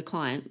speaking to the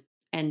client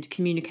and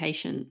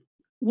communication,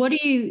 what do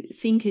you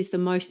think is the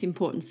most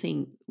important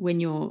thing when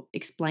you're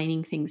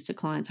explaining things to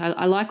clients?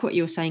 I like what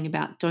you were saying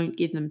about don't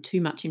give them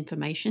too much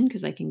information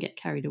because they can get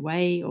carried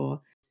away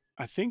or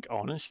I think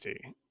honesty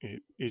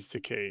is the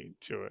key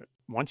to it.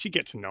 Once you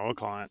get to know a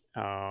client,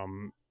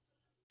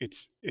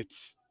 it's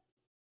it's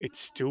it's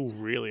still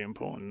really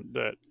important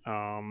that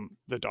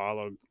the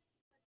dialogue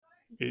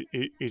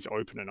is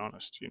open and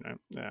honest.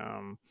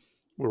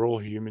 We're all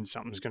humans;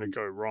 something's going to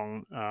go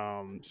wrong.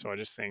 So I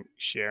just think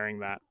sharing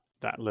that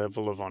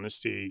level of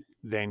honesty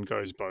then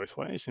goes both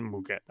ways, and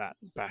we'll get that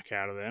back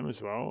out of them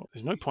as well.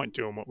 There's no point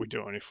doing what we're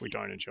doing if we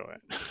don't enjoy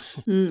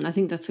it. I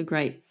think that's a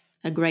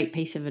great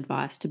piece of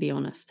advice, to be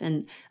honest.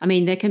 And I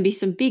mean, there can be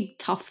some big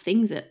tough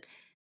things that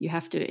you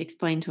have to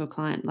explain to a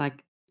client,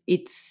 like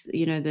it's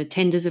the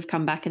tenders have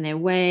come back and they're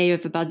way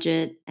over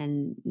budget,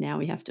 and now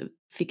we have to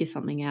figure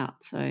something out.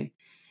 So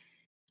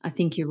I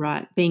think you're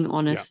right. Being Yeah.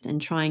 honest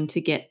and trying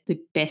to get the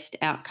best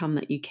outcome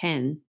that you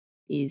can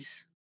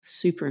is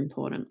super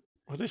important.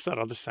 Well, there's that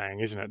other saying,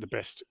 isn't it? The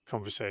best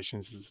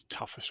conversations are the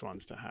toughest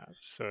ones to have.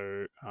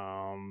 So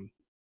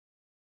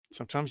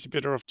sometimes you're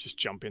better off just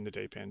jump in the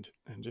deep end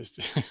and just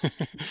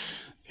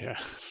yeah,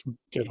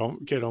 get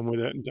on with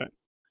it and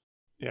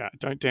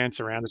don't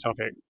dance around the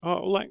topic.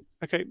 Oh, like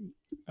okay,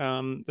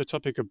 the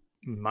topic of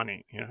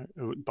money,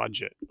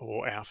 budget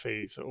or our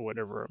fees or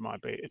whatever it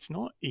might be. It's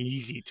not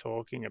easy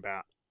talking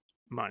about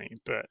money,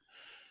 but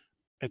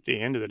at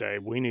the end of the day,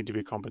 we need to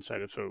be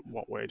compensated for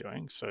what we're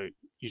doing. So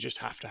you just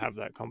have to have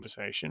that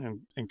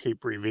conversation and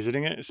keep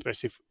revisiting it,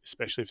 especially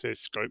if there's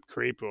scope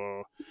creep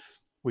or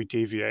we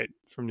deviate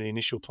from the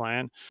initial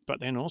plan. But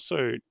then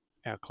also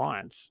our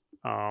clients,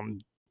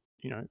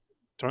 you know,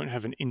 don't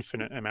have an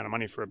infinite amount of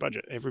money for a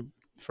budget.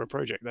 For a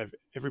project,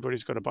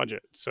 everybody's got a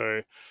budget.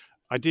 So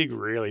I dig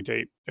really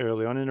deep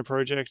early on in a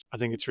project. I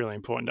think it's really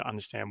important to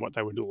understand what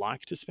they would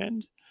like to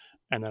spend,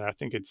 and then I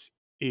think it's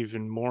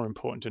even more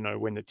important to know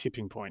when the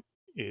tipping point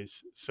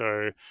is.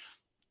 So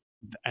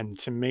and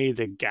to me,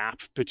 the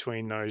gap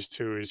between those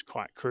two is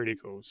quite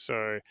critical.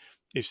 So,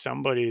 if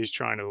somebody is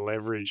trying to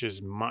leverage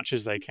as much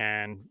as they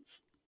can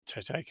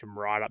to take them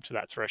right up to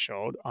that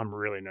threshold, I'm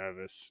really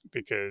nervous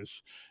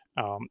because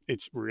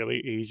it's really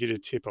easy to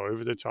tip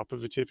over the top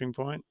of the tipping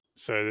point.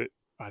 So, that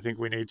I think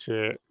we need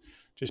to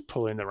just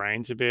pull in the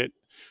reins a bit.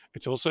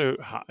 It's also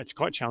it's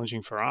quite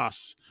challenging for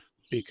us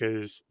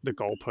because the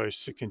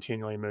goalposts are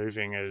continually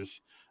moving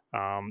as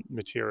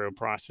material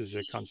prices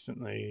are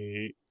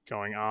constantly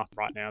going up.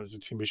 Right now, there's a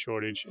timber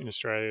shortage in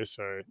Australia,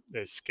 so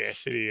there's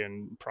scarcity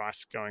and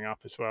price going up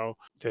as well.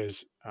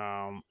 There's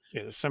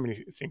so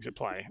many things at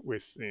play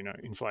with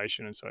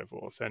inflation and so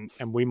forth,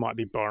 and we might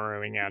be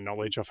borrowing our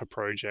knowledge off a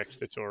project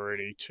that's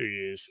already 2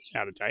 years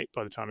out of date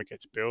by the time it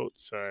gets built.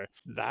 So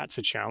that's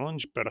a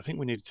challenge, but I think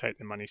we need to take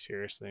the money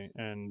seriously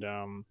and.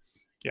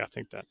 Yeah, I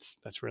think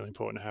that's really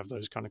important to have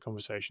those kind of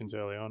conversations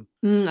early on.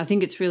 I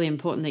think it's really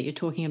important that you're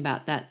talking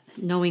about that,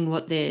 knowing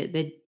what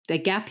the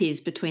gap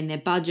is between their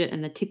budget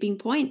and the tipping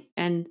point.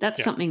 And that's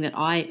Yeah, something that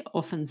I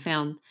often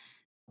found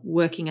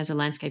working as a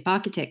landscape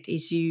architect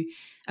is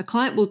a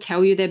client will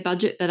tell you their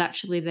budget, but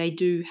actually they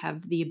do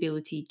have the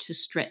ability to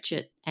stretch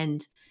it.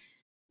 And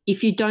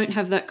if you don't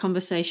have that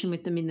conversation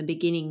with them in the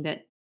beginning,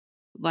 that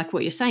like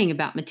what you're saying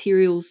about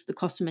materials, the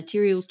cost of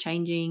materials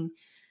changing,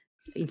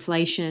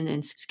 inflation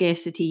and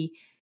scarcity,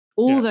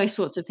 all yeah, those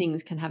sorts of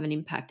things can have an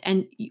impact.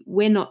 And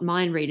we're not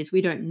mind readers.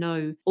 We don't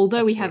know,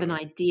 although we have an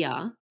absolutely.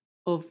 idea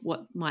of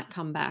what might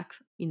come back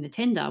in the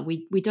tender,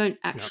 we don't Yeah,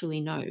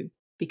 actually know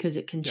because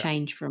it can yeah,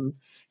 change from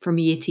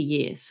year to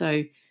year.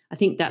 So I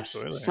think that's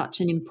absolutely. such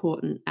an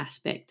important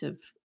aspect of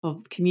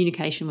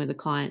communication with a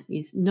client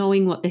is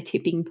knowing what their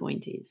tipping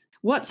point is.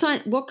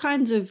 What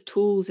kinds of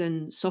tools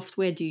and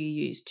software do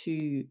you use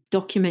to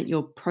document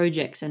your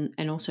projects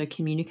and also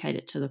communicate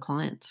it to the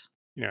clients?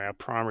 Our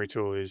primary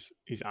tool is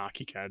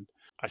ArchiCAD.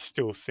 I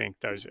still think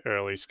those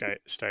early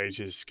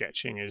stages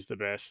sketching is the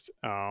best.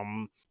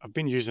 I've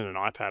been using an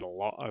iPad a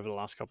lot over the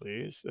last couple of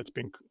years.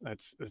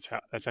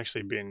 That's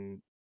actually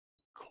been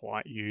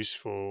quite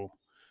useful,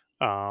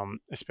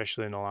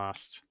 especially in the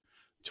last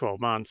 12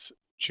 months.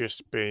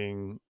 Just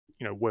being,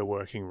 we're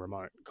working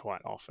remote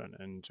quite often,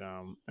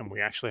 and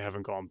we actually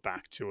haven't gone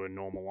back to a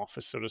normal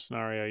office sort of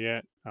scenario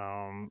yet.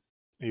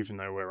 Even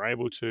though we're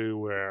able to,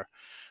 where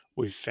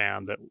we've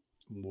found that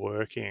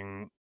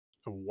working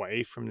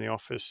away from the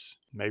office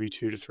maybe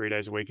 2 to 3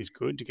 days a week is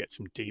good to get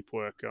some deep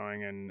work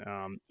going,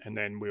 and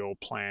then we all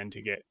plan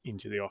to get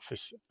into the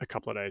office a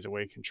couple of days a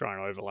week and try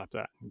and overlap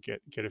that and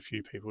get a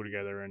few people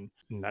together, and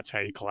that's how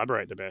you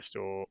collaborate the best,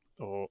 or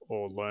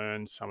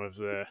learn some of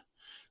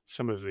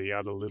the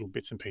other little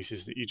bits and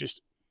pieces that you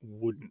just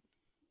wouldn't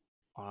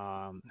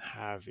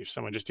have if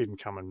someone just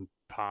didn't come and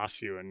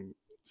pass you and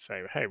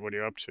say, "Hey, what are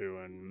you up to?"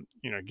 and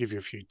give you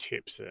a few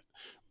tips that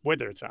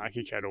whether it's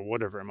ArchiCAD or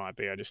whatever it might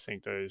be. I just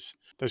think those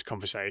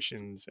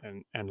conversations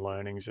and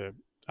learnings are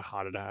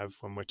harder to have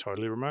when we're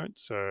totally remote.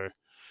 So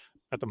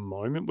at the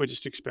moment, we're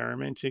just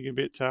experimenting a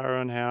bit,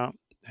 Tara, on how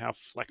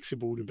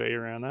flexible to be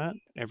around that.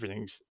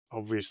 Everything's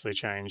obviously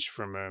changed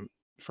from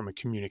a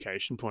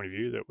communication point of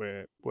view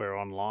that we're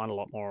online a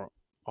lot more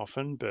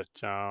often, but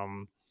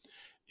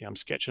yeah, I'm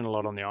sketching a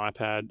lot on the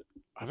iPad.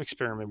 I've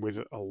experimented with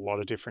a lot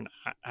of different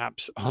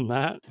apps on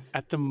that.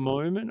 At the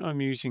moment, I'm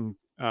using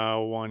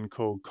one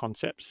called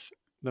Concepts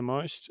the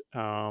most,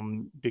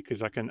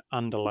 because I can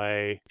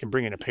underlay, can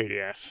bring in a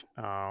PDF,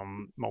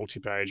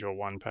 multi-page or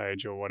one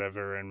page or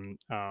whatever, and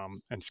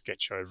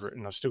sketch over it.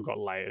 And I've still got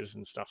layers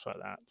and stuff like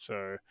that.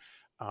 So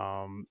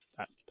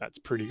that's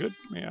pretty good.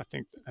 Yeah, I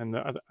think. And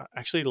I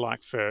actually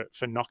like for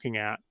knocking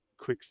out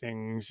quick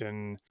things,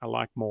 and I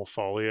like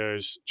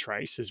Morpholio's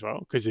trace as well,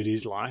 because it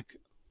is like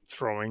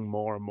throwing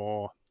more and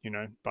more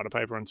butter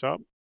paper on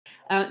top.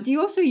 Do you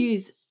also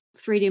use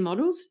 3D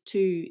models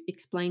to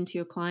explain to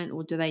your client,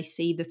 or do they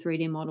see the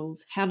 3D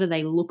models? How do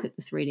they look at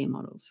the 3D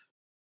models?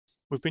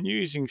 We've been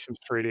using some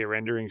 3D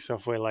rendering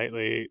software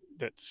lately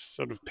that's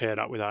sort of paired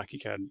up with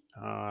ArchiCAD,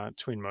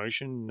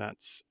 Twinmotion.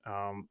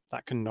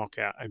 That can knock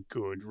out a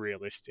good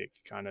realistic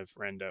kind of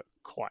render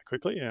quite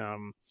quickly,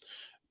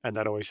 and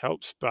that always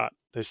helps. But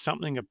there's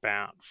something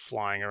about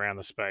flying around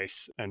the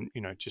space and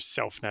just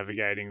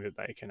self-navigating that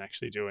they can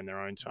actually do in their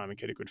own time and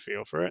get a good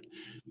feel for it.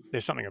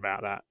 There's something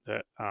about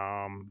that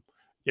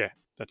yeah,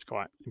 that's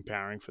quite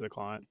empowering for the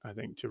client, I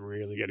think, to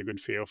really get a good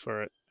feel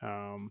for it.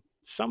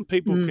 Some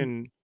people Mm.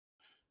 can,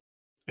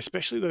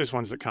 especially those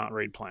ones that can't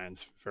read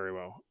plans very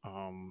well,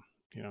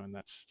 and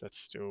that's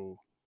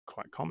still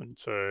quite common.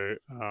 So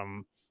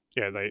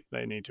yeah,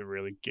 they need to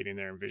really get in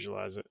there and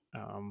visualize it.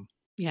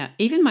 Yeah,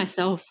 even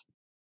myself,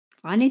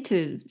 I need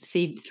to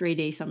see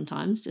 3D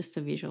sometimes just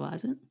to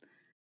visualize it.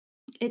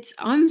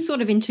 I'm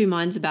sort of in two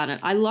minds about it.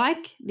 I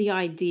like the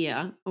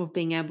idea of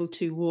being able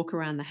to walk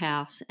around the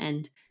house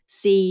and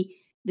see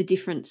the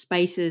different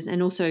spaces,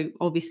 and also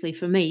obviously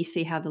for me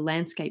see how the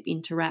landscape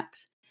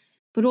interacts.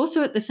 But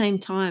also at the same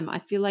time, I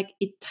feel like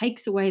it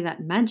takes away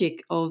that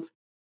magic of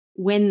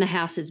when the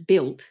house is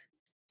built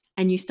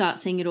and you start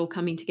seeing it all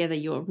coming together,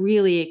 you're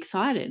really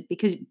excited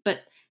because,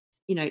 but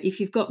if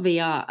you've got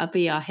a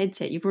VR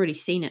headset, you've already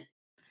seen it.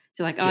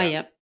 So like, oh, Yeah.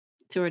 yep,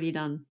 it's already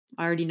done.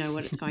 I already know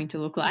what it's going to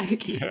look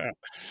like. Yeah.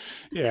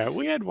 Yeah,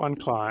 we had one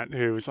client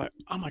who was like,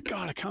 "Oh my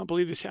god, I can't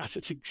believe this house.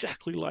 It's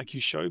exactly like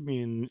you showed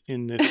me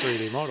in the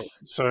 3D model."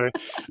 So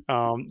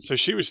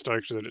she was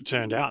stoked that it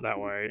turned out that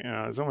way.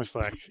 It's almost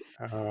like,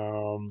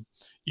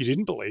 you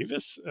didn't believe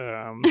us,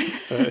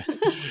 but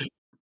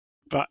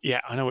but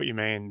yeah, I know what you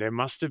mean. There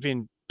must have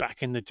been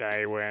back in the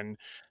day when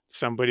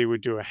somebody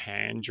would do a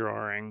hand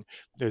drawing.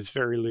 There's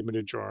very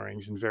limited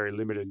drawings and very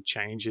limited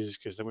changes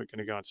because they weren't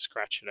going to go and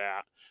scratch it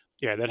out.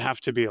 Yeah, there'd have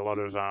to be a lot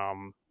of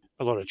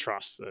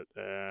trust that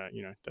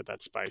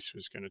that space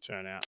was going to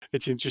turn out.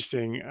 It's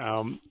interesting.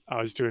 I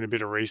was doing a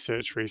bit of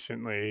research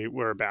recently.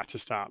 We're about to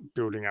start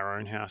building our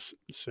own house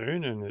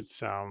soon, and it's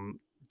down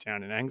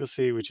in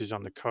Anglesey, which is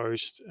on the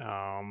coast.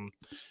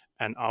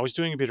 And I was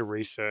doing a bit of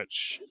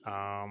research.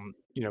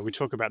 We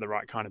talk about the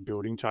right kind of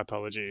building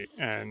typology,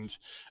 and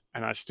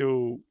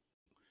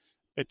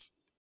it's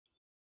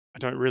I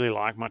don't really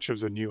like much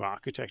of the new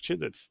architecture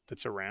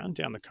that's around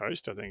down the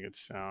coast. I think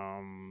it's a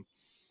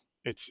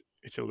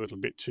little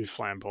bit too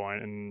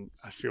flamboyant, and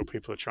I feel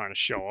people are trying to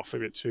show off a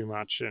bit too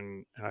much.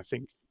 And I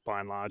think by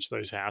and large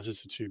those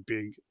houses are too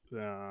big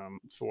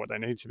for what they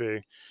need to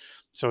be.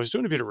 So I was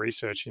doing a bit of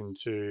research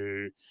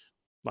into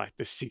like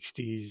the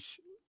 '60s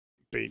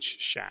beach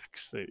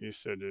shacks that you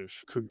sort of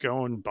could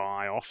go and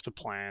buy off the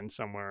plan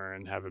somewhere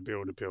and have a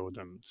builder build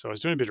them. So I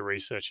was doing a bit of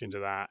research into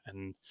that,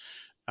 and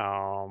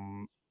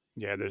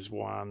yeah, there's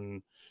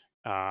one.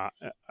 I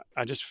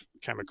just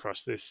came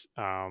across this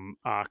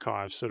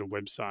archive sort of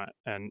website,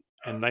 and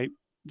they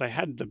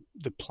had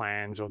the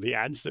plans or the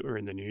ads that were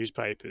in the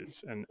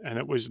newspapers, and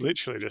it was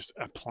literally just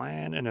a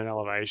plan and an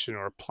elevation,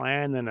 or a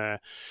plan and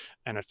a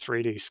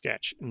 3D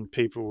sketch, and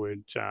people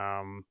would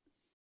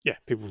yeah,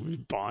 people would be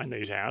buying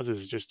these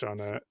houses just on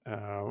a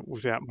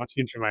without much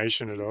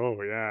information at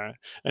all, yeah,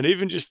 and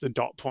even just the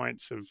dot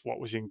points of what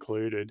was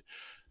included,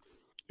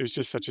 it was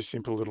just such a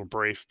simple little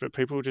brief, but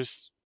people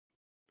just,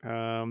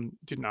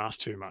 didn't ask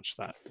too much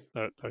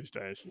those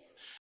days.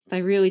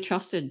 They really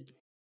trusted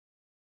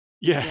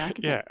Yeah, the yeah,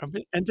 architect.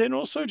 and then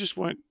also just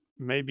weren't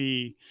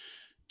maybe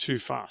too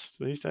fast.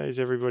 These days,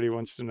 everybody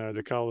wants to know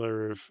the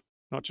color of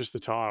not just the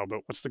tile, but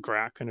what's the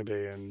grout gonna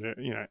be, and,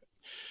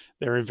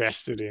 they're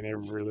invested in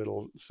every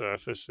little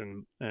surface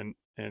and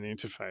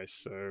interface.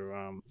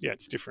 So yeah,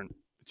 it's different.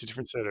 It's a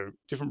different set of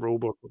different rule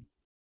book.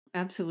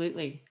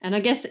 Absolutely. And I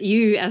guess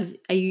you as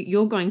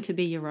you're going to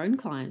be your own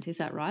client, is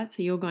that right?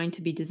 So you're going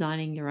to be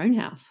designing your own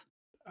house.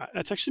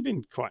 It's actually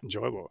been quite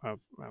enjoyable.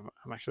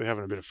 I'm actually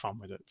having a bit of fun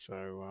with it.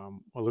 So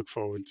I look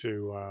forward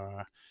to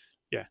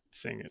yeah,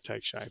 seeing it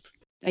take shape.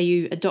 Are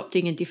you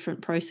adopting a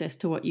different process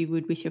to what you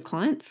would with your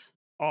clients?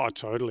 Oh,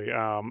 totally.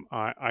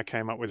 I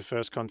came up with the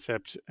first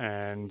concept,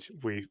 and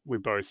we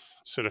both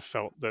sort of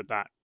felt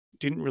that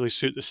didn't really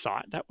suit the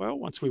site that well.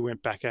 Once we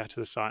went back out to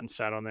the site and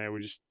sat on there, we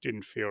just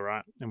didn't feel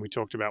right. And we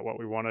talked about what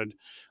we wanted.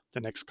 The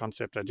next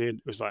concept I did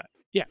was like,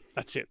 yeah,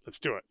 that's it. Let's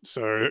do it.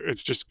 So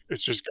it's just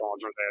gone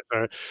from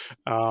there.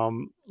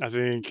 So I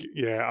think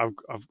yeah,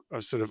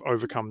 I've sort of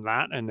overcome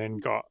that, and then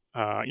got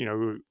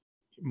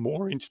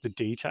more into the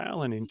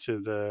detail and into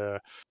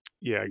the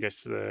yeah, I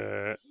guess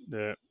the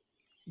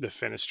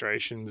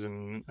fenestrations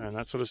and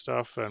that sort of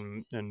stuff.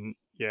 And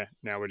yeah,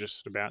 now we're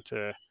just about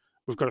to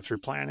we've got it through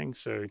planning,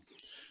 so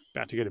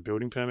about to get a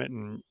building permit,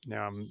 and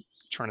now I'm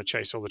trying to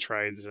chase all the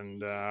trades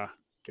and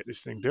get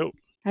this thing built.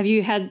 Have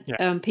you had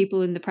Yeah,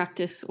 people in the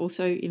practice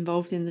also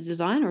involved in the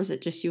design, or is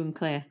it just you and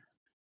Claire?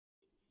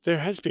 there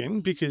has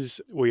been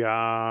because we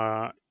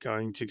are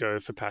going to go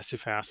for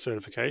passive house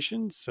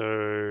certification.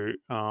 So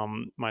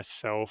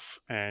myself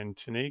and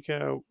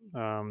Tanika,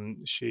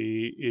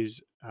 she is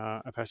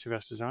a passive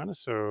house designer,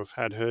 so I've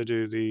had her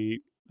do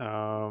the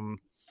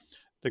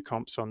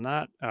comps on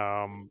that.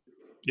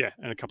 Yeah,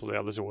 and a couple of the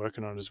others are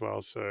working on it as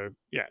well. So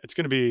yeah, it's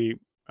going to be.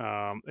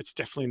 It's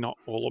definitely not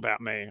all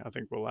about me. I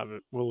think we'll have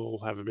it. We'll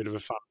all have a bit of a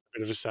fun,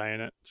 bit of a say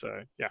in it. So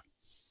yeah,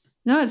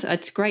 No,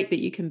 it's great that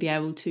you can be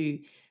able to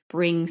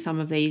bring some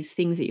of these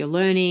things that you're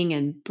learning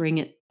and bring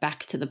it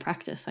back to the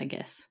practice, I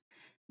guess,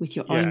 with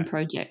your own yeah,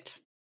 project.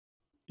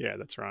 yeah.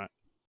 That's right.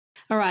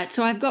 All right,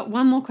 so I've got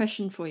one more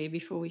question for you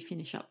before we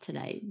finish up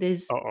today.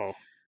 Uh oh.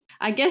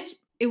 I guess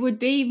it would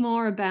be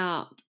more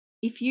about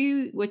if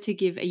you were to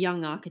give a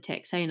young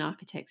architect, say an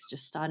architect's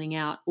just starting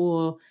out,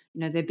 or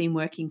they've been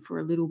working for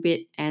a little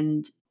bit,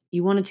 and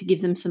you wanted to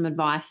give them some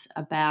advice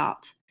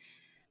about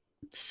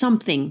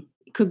something.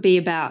 It could be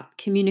about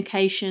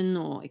communication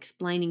or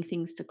explaining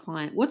things to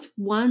client. What's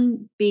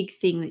one big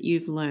thing that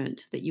you've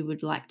learned that you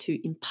would like to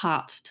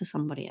impart to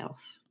somebody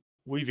else?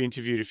 We've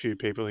interviewed a few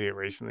people here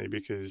recently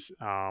because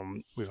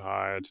we've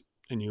hired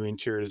a new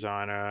interior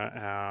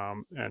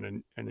designer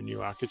and a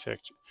new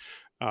architect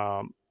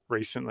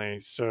recently.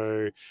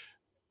 So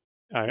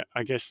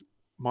I guess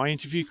my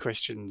interview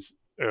questions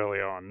early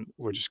on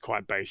were just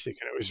quite basic,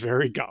 and it was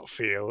very gut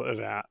feel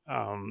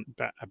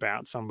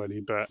about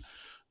somebody.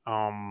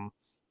 Um,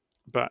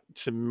 but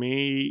to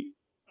me,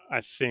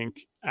 I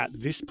think at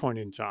this point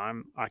in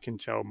time, I can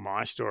tell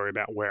my story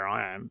about where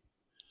I am,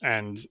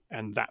 and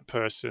that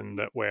person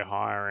that we're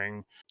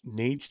hiring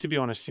needs to be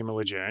on a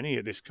similar journey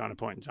at this kind of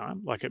point in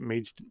time. Like it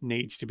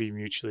needs to be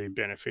mutually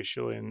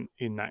beneficial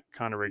in that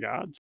kind of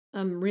regards.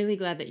 I'm really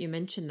glad that you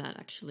mentioned that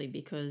actually,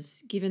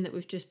 because given that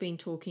we've just been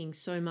talking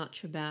so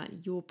much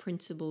about your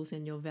principles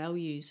and your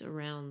values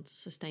around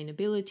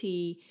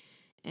sustainability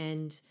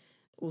and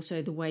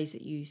also the ways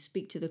that you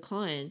speak to the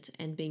client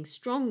and being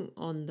strong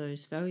on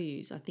those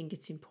values, I think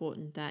it's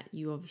important that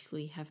you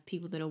obviously have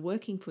people that are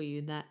working for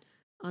you that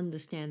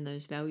understand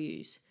those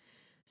values.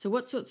 So,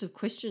 what sorts of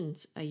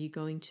questions are you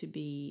going to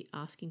be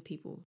asking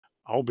people?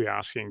 I'll be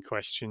asking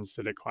questions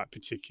that are quite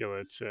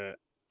particular to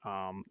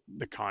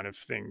the kind of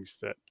things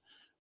that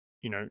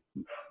you know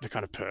the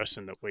kind of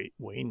person that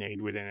we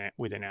need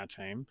within our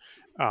team,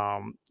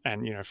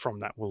 and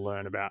from that we'll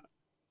learn about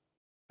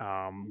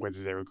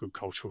whether they're a good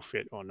cultural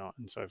fit or not,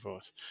 and so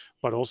forth.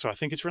 But also, I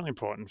think it's really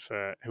important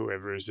for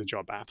whoever is a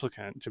job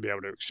applicant to be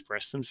able to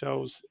express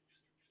themselves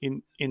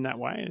in that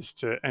way, as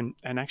to and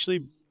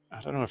actually, I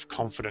don't know if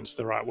confidence is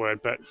the right word,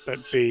 but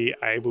be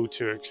able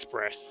to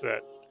express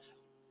that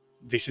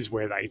this is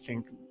where they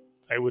think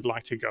they would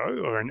like to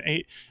go,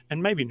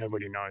 and maybe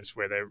nobody knows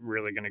where they're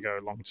really going to go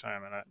long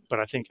term. But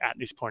I think at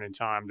this point in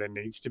time, there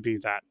needs to be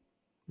that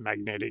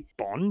magnetic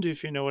bond,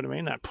 if you know what I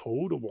mean, that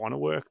pull to want to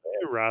work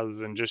there, rather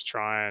than just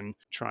try and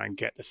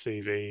get the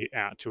CV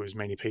out to as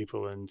many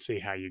people and see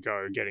how you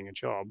go getting a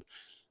job.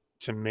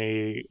 To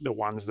me, the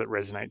ones that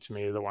resonate to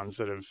me are the ones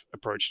that have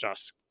approached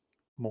us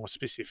more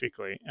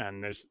specifically,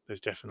 and there's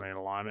definitely an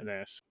alignment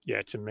there. So,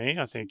 yeah, to me,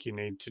 I think you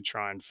need to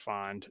try and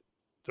find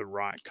the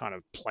right kind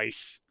of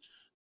place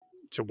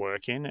to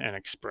work in and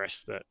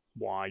express that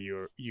why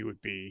you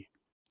would be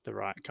the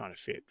right kind of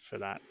fit for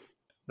that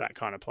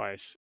kind of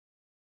place.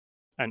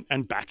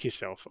 and back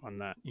yourself on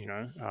that,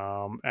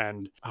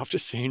 and after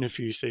seeing a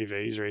few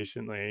CVs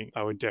recently,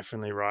 I would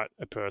definitely write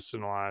a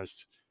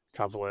personalized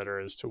cover letter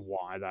as to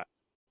why that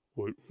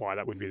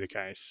would be the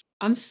case.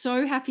 I'm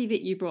so happy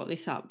that you brought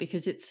this up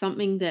because it's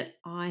something that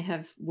I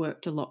have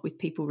worked a lot with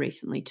people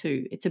recently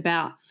too. It's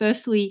about,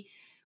 firstly,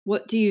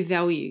 what do you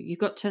value? You've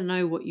got to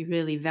know what you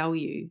really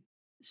value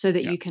so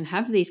that Yeah, you can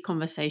have these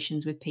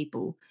conversations with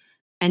people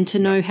and to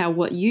yeah, know how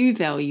what you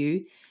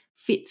value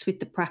fits with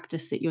the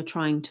practice that you're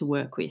trying to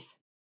work with.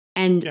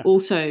 And yeah,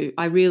 also,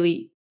 I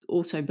really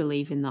also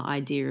believe in the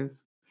idea of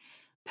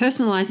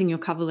personalizing your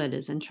cover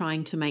letters and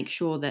trying to make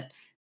sure that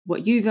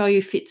what you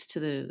value fits to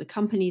the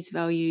company's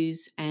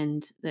values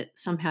and that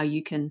somehow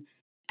you can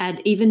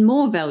add even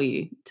more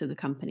value to the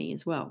company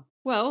as well.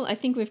 Well, I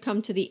think we've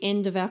come to the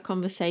end of our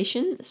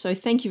conversation. So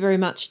thank you very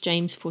much,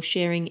 James, for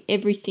sharing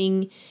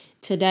everything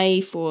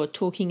today, for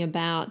talking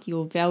about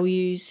your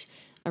values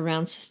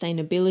around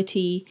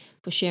sustainability,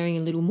 for sharing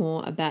a little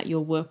more about your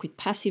work with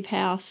Passive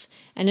House,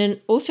 and then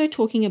also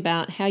talking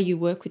about how you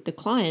work with the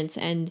clients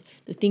and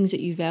the things that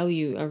you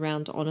value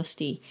around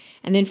honesty.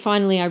 And then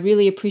finally, I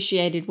really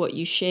appreciated what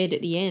you shared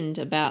at the end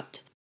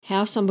about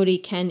how somebody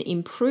can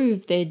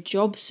improve their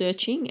job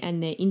searching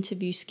and their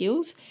interview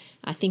skills.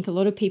 I think a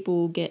lot of people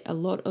will get a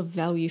lot of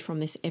value from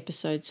this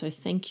episode, so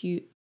thank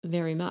you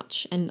very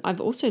much. And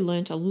I've also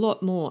learned a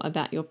lot more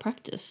about your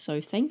practice, so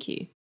thank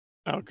you.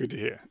 oh, good to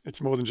hear.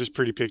 It's more than just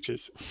pretty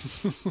pictures.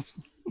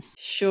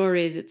 Sure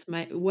is. It's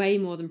way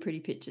more than pretty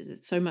pictures.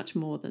 It's so much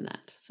more than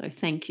that. So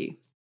thank you.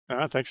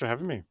 Thanks for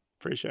having me.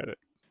 Appreciate it.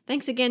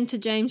 Thanks again to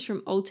James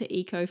from Alter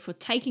Eco for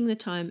taking the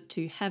time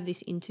to have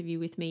this interview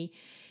with me.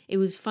 It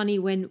was funny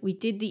when we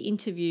did the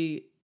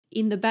interview,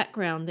 in the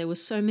background there were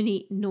so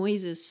many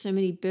noises, so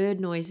many bird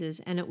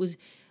noises, and it was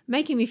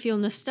making me feel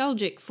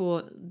nostalgic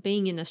for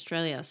being in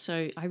Australia.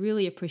 So I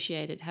really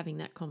appreciated having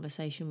that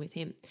conversation with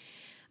him.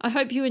 I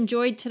hope you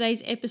enjoyed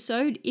today's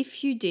episode.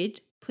 If you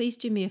did, please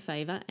do me a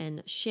favor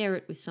and share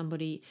it with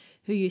somebody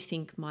who you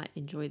think might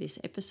enjoy this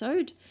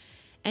episode.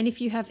 And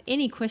if you have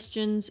any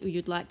questions or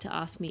you'd like to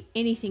ask me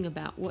anything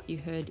about what you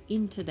heard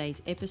in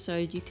today's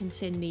episode, you can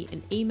send me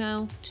an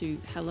email to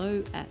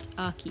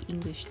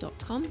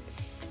hello@archyenglish.com.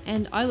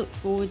 And I look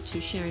forward to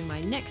sharing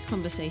my next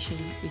conversation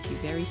with you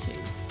very soon.